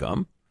person's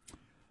become.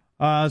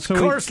 So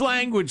coarse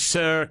language,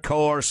 sir.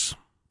 Coarse.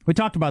 We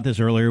talked about this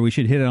earlier. We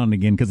should hit it on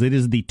again because it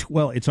is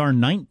it's our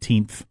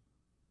 19th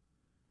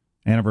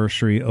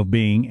anniversary of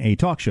being a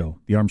talk show.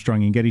 The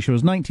Armstrong and Getty Show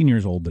is 19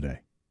 years old today.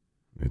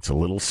 It's a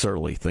little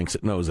surly. Thinks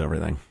it knows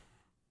everything.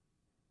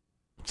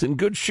 It's in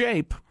good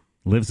shape.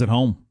 Lives at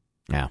home.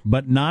 Yeah.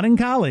 But not in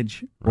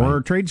college or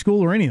trade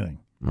school or anything.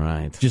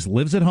 Right. Just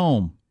lives at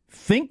home.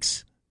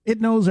 Thinks it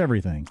knows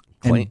everything.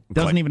 And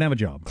doesn't even have a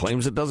job.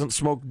 Claims it doesn't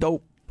smoke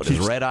dope, but is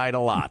red-eyed a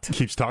lot.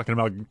 Keeps talking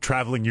about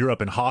traveling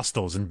Europe in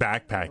hostels and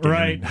backpacking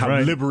and how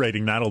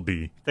liberating that'll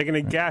be. Taking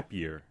a gap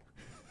year.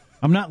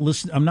 I'm not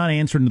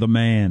answering to the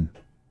man.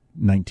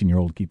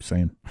 19-year-old keeps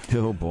saying.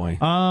 Oh, boy.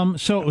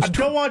 So it was I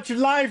don't want your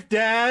life,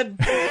 Dad.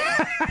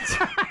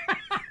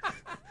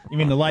 You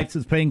mean the life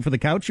that's paying for the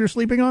couch you're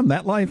sleeping on?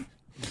 That life?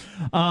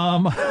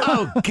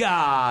 Oh,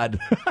 God.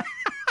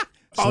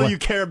 All you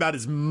care about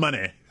is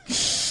money.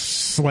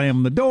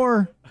 Slam the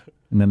door,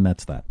 and then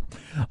that's that.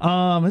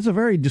 It's a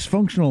very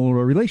dysfunctional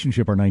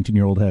relationship our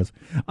 19-year-old has.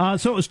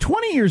 So it was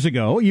 20 years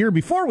ago, a year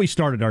before we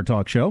started our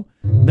talk show,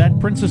 that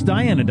Princess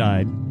Diana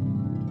died.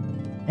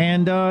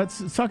 And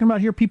it's talking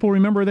about here, people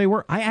remember they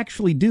were. I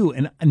actually do,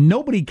 and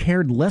nobody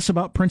cared less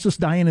about Princess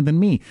Diana than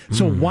me.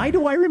 So why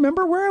do I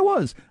remember where I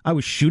was? I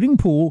was shooting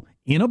pool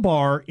in a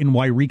bar in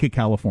Wairika,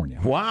 California.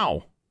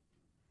 Wow.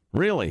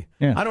 Really?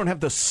 Yeah. I don't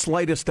have the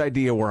slightest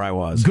idea where I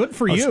was. Good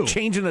for you. I was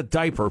changing a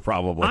diaper,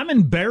 probably. I'm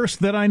embarrassed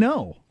that I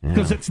know,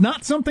 because it's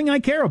not something I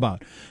care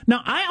about.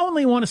 Now, I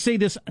only want to say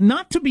this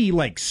not to be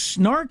like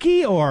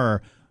snarky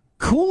or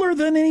cooler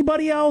than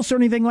anybody else or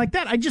anything like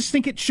that. I just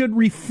think it should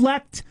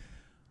reflect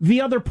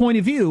the other point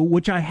of view,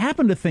 which I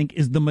happen to think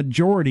is the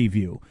majority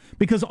view.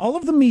 Because all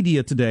of the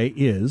media today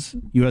is,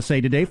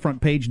 USA Today,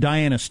 front page,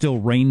 Diana still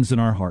reigns in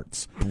our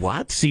hearts.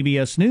 What?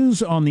 CBS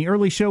News on the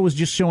early show was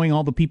just showing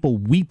all the people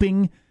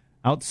weeping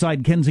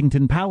outside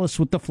Kensington Palace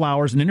with the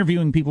flowers and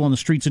interviewing people on the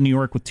streets of New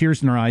York with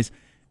tears in their eyes.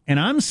 And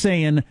I'm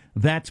saying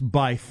that's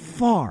by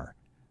far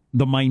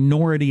the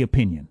minority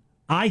opinion.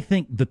 I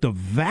think that the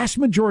vast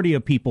majority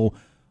of people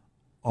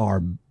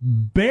are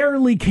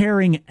barely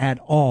caring at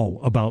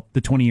all about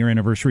the 20-year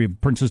anniversary of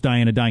Princess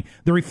Diana dying.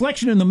 The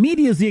reflection in the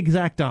media is the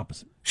exact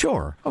opposite.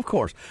 Sure, of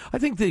course. I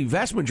think the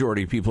vast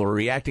majority of people are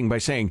reacting by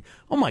saying,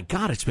 oh, my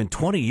God, it's been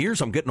 20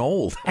 years. I'm getting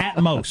old. At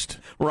most.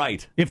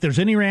 Right. If there's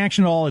any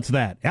reaction at all, it's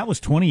that. That was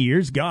 20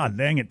 years? God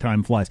dang it,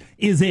 time flies.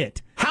 Is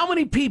it? How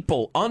many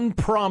people,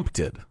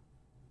 unprompted,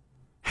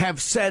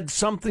 have said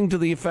something to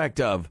the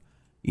effect of,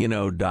 you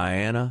know,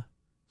 Diana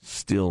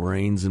still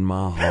reigns in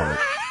my heart?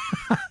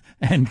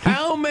 And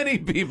how many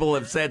people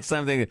have said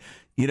something,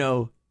 you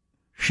know,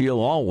 she'll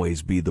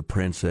always be the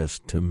princess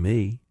to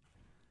me?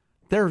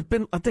 There have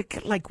been, I think,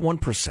 like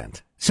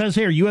 1%. Says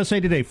here, USA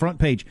Today, front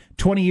page,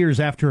 20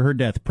 years after her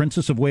death,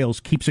 Princess of Wales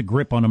keeps a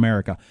grip on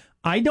America.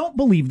 I don't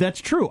believe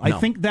that's true. No. I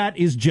think that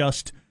is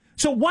just...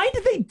 So why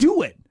do they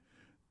do it?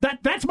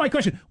 That's my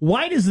question.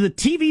 Why does the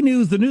TV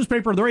news, the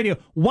newspaper, the radio,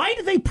 why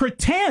do they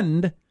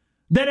pretend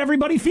that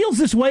everybody feels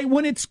this way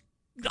when it's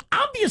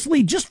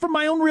obviously, just from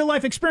my own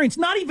real-life experience,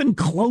 not even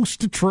close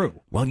to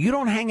true? Well, you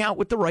don't hang out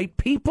with the right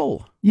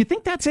people. You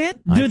think that's it?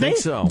 I think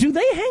so. Do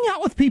they hang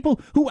out with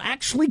people who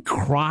actually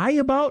cry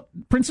about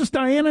Princess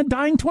Diana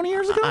dying 20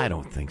 years ago? I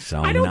don't think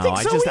so. I don't think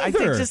so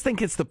either. I just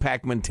think it's the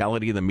pack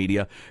mentality of the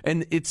media,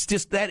 and it's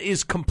just that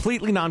is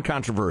completely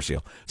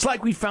non-controversial. It's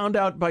like we found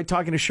out by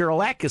talking to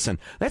Cheryl Atkinson.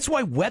 That's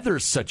why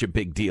weather's such a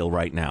big deal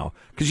right now,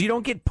 because you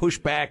don't get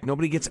pushback.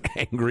 Nobody gets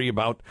angry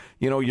about,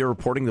 you know, you're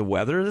reporting the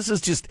weather. This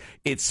is just,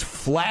 it's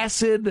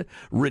flaccid,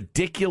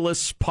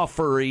 ridiculous,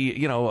 puffery,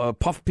 you know,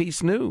 puff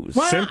piece news.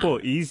 Well, simple,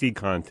 easy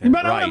content.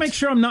 But I want to make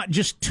sure I'm not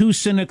just too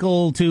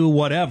cynical to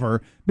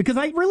whatever, because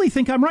I really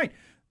think I'm right.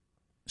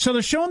 So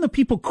they're showing the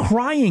people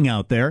crying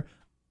out there.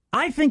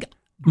 I think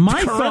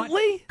my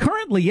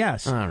currently,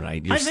 yes. All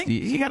right,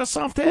 you got a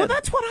soft head. Well,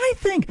 that's what I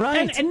think.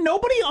 Right. And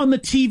nobody on the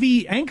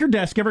TV anchor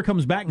desk ever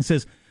comes back and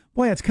says,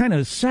 boy, it's kind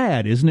of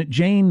sad, isn't it,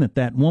 Jane,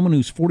 that woman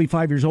who's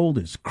 45 years old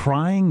is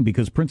crying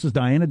because Princess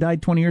Diana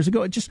died 20 years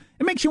ago? It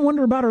makes you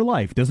wonder about her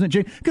life, doesn't it,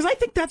 Jane? Because I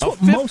think that's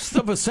what most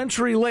of a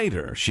century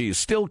later, she's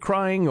still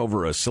crying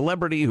over a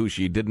celebrity who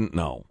she didn't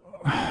know.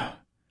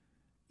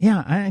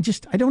 Yeah, I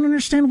don't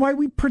understand why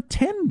we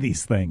pretend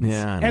these things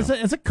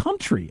as a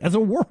country, as a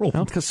world.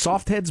 Well, because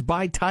soft heads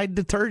buy Tide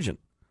detergent.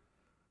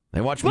 They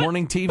watch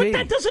morning TV. But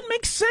that doesn't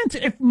make sense.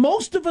 If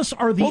most of us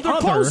are the other...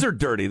 Well, their clothes are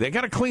dirty. They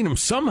got to clean them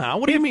somehow.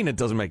 What do you mean it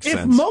doesn't make sense?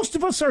 If most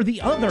of us are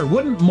the other,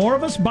 wouldn't more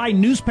of us buy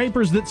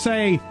newspapers that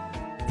say,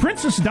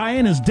 Princess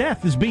Diana's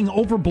death is being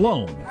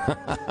overblown?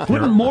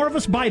 Wouldn't more of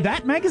us buy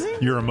that magazine?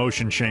 You're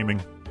emotion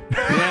shaming.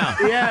 Yeah.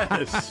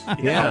 Yes.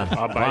 Yeah.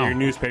 I'll buy your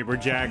newspaper,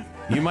 Jack.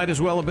 You might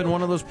as well have been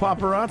one of those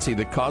paparazzi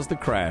that caused the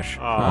crash.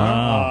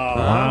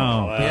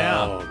 Wow.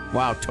 Yeah.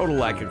 Wow, total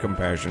lack of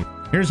compassion.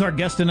 Here's our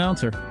guest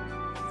announcer.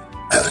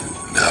 And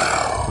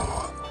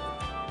now,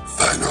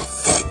 final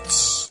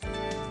thoughts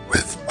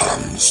with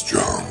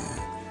Armstrong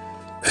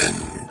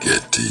and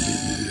Getty.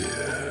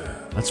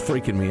 That's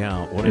freaking me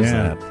out. What is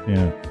that?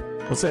 Yeah.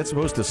 What's that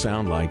supposed to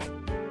sound like?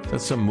 Is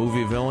that some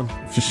movie villain?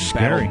 Just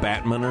scary.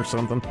 Batman or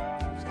something?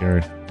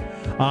 Scary.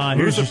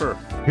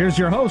 Here's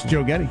your host,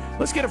 Joe Getty.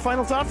 Let's get a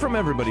final thought from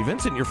everybody.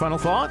 Vincent, your final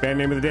thought? Band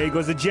name of the day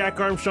goes to Jack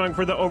Armstrong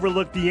for the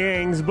Overlooked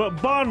Yangs,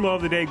 but Bon mot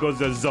of the day goes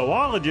to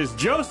zoologist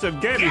Joseph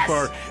Getty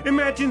for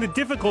Imagine the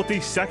difficulty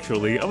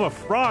sexually of a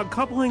frog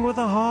coupling with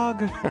a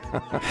hog.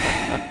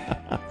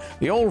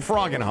 The old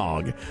frog and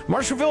hog.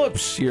 Marshall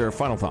Phillips, your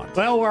final thought.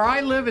 Well, where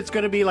I live, it's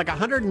going to be like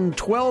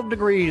 112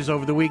 degrees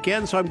over the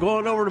weekend, so I'm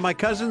going over to my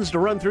cousin's to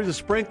run through the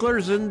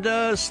sprinklers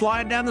and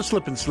slide down the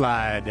slip and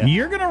slide.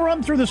 You're going to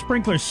run through the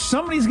sprinklers.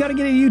 Somebody's got to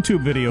get a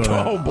YouTube video of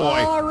that. Oh, boy.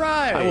 All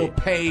right. I will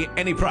pay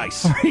any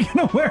price. Are you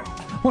going to wear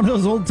One of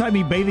those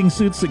old-timey bathing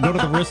suits that go to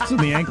the wrists and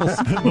the ankles.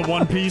 The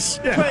one piece.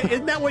 Yeah. But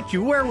isn't that what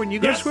you wear when you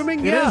go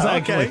swimming? It is,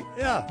 actually. Okay.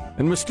 Yeah.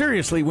 And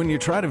mysteriously, when you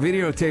try to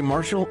videotape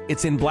Marshall,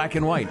 it's in black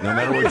and white, no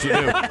matter what you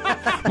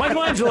do.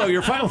 Michelangelo,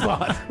 your final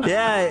thought.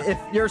 Yeah, if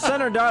your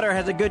son or daughter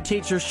has a good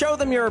teacher, show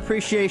them your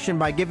appreciation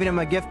by giving them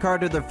a gift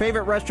card to their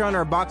favorite restaurant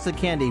or a box of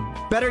candy.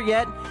 Better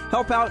yet,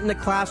 help out in the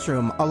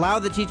classroom. Allow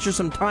the teacher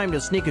some time to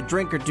sneak a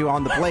drink or two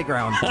on the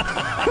playground.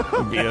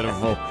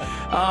 Beautiful.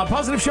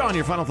 Positive Sean,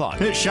 your final thought.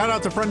 Hey, shout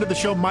out to friend of the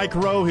show, Mike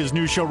Rowe. His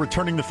new show,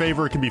 Returning the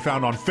Favor, can be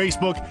found on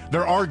Facebook.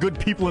 There are good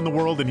people in the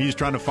world, and he's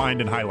trying to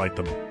find and highlight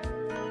them.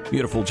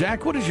 Beautiful.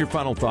 Jack, what is your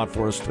final thought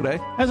for us today?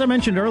 As I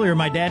mentioned earlier,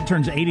 my dad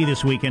turns 80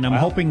 this week, and I'm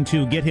hoping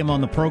to get him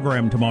on the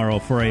program tomorrow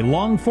for a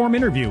long-form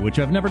interview, which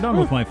I've never done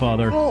with my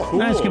father. Oh,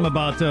 cool. Ask him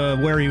about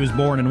where he was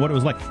born and what it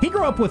was like. He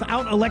grew up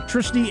without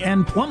electricity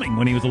and plumbing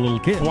when he was a little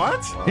kid.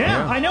 What?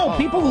 Yeah, I know.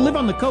 People who live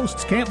on the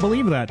coasts can't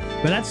believe that,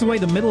 but that's the way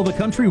the middle of the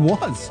country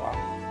was.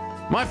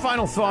 My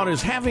final thought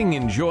is, having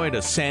enjoyed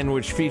a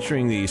sandwich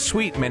featuring the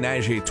sweet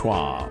ménage à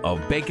trois of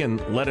bacon,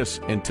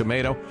 lettuce, and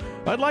tomato,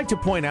 I'd like to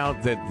point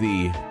out that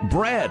the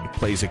bread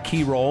plays a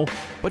key role,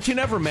 but you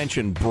never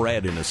mention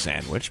bread in a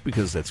sandwich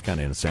because that's kind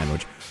of in a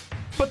sandwich.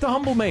 But the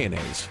humble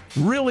mayonnaise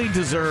really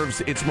deserves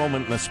its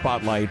moment in the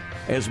spotlight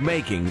as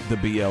making the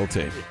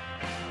BLT.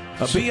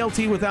 A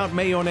BLT without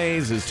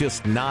mayonnaise is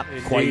just not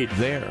quite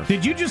there.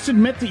 Did you just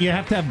admit that you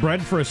have to have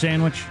bread for a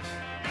sandwich?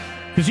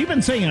 Because you've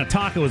been saying a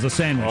taco is a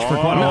sandwich for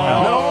quite a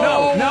while.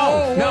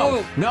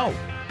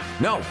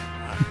 No.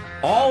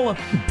 All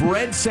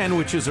bread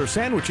sandwiches are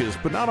sandwiches,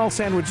 but not all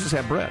sandwiches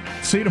have bread.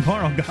 See you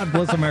tomorrow. God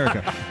bless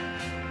America.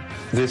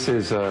 This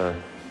is a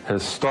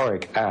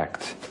historic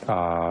act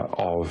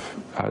of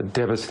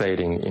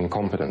devastating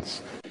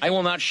incompetence. I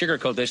will not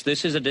sugarcoat this.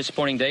 This is a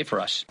disappointing day for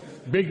us.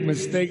 Big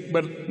mistake,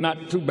 but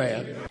not too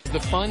bad. The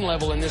fun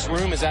level in this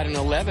room is at an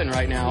 11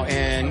 right now,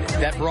 and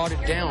that brought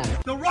it down.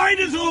 The ride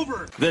is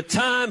over. The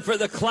time for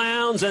the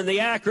clowns and the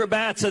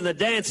acrobats and the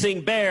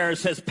dancing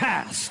bears has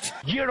passed.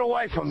 Get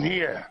away from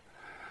here.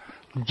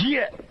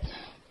 Get.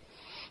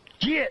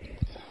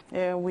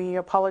 We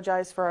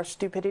apologize for our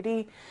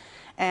stupidity,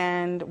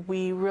 and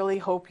we really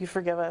hope you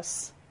forgive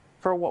us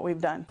for what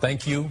we've done.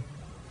 Thank you,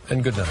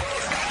 and good night.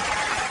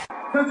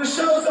 The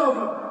show's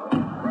over.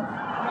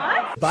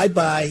 What?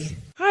 Bye-bye.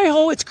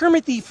 Hi-ho, it's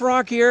Kermit the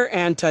Frog here,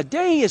 and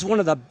today is one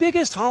of the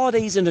biggest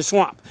holidays in the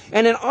swamp.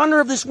 And in honor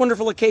of this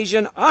wonderful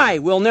occasion, I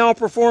will now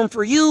perform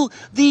for you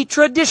the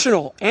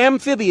traditional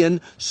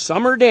amphibian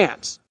summer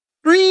dance.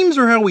 Dreams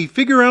are how we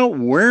figure out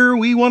where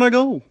we want to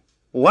go.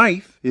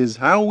 Life is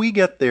how we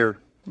get there.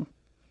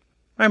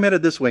 I'm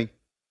headed this way.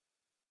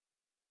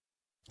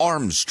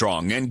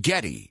 Armstrong and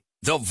Getty,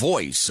 the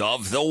voice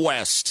of the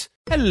West.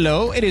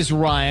 Hello, it is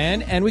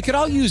Ryan, and we could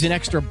all use an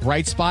extra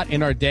bright spot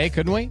in our day,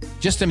 couldn't we?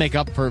 Just to make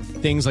up for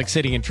things like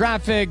sitting in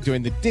traffic,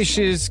 doing the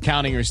dishes,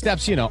 counting your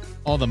steps,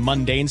 all the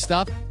mundane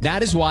stuff.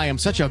 That is why I'm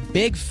such a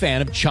big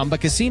fan of Chumba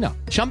Casino.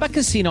 Chumba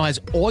Casino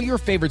has all your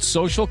favorite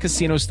social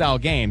casino-style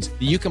games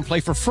that you can play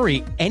for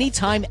free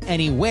anytime,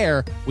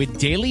 anywhere with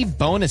daily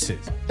bonuses.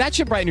 That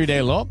should brighten your day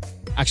a little.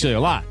 Actually, a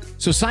lot.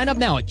 So sign up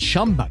now at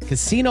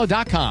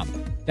ChumbaCasino.com.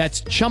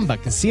 That's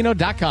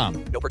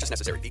ChumbaCasino.com. No purchase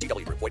necessary.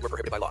 VGW Group. Void where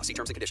prohibited by law. See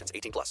terms and conditions.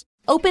 18+.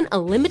 Open a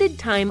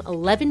limited-time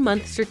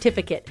 11-month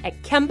certificate at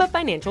Kemba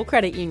Financial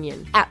Credit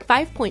Union. At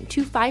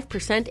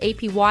 5.25%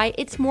 APY,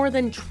 it's more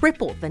than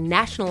triple the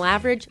national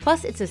average.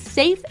 Plus, it's a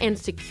safe and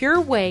secure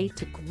way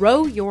to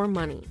grow your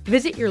money.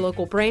 Visit your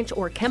local branch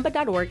or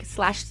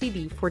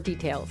Kemba.org/CD for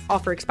details.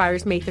 Offer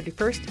expires May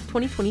 31st,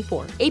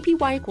 2024.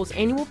 APY equals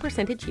annual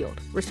percentage yield.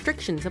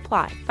 Restrictions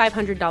apply.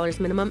 $500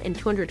 minimum and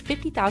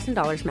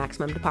 $250,000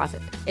 maximum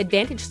deposit.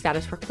 Advantage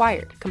status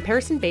required.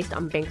 Comparison based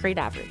on bank rate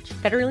average.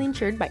 Federally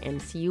insured by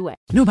NCUA.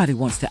 Nobody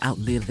wants to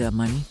outlive their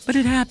money, but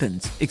it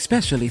happens,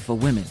 especially for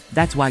women.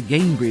 That's why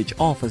Gainbridge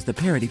offers the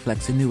Parity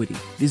Flex annuity,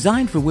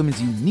 designed for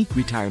women's unique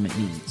retirement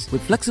needs,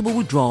 with flexible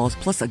withdrawals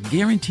plus a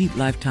guaranteed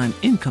lifetime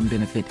income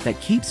benefit that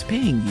keeps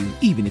paying you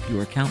even if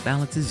your account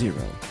balance is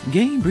zero.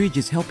 Gainbridge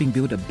is helping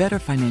build a better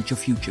financial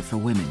future for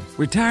women.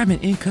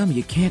 Retirement income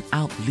you can't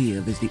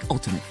outlive is the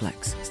ultimate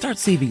flex. Start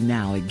saving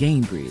now at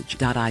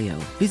Gainbridge.io.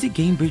 Visit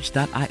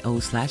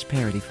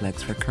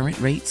Gainbridge.io/ParityFlex for current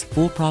rates,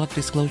 full product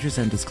disclosures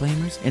and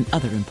disclaimers, and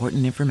other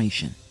important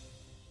information.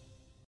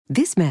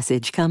 This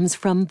message comes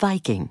from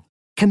Viking,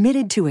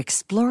 committed to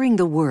exploring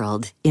the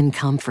world in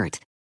comfort.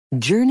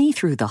 Journey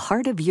through the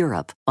heart of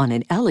Europe on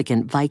an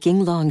elegant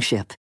Viking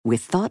longship with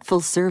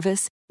thoughtful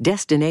service,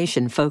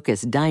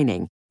 destination-focused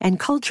dining, and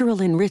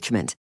cultural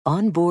enrichment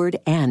on board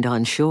and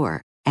on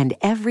shore. And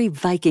every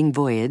Viking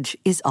voyage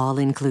is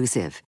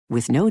all-inclusive,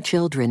 with no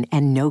children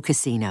and no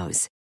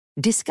casinos.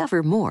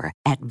 Discover more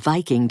at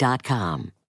Viking.com.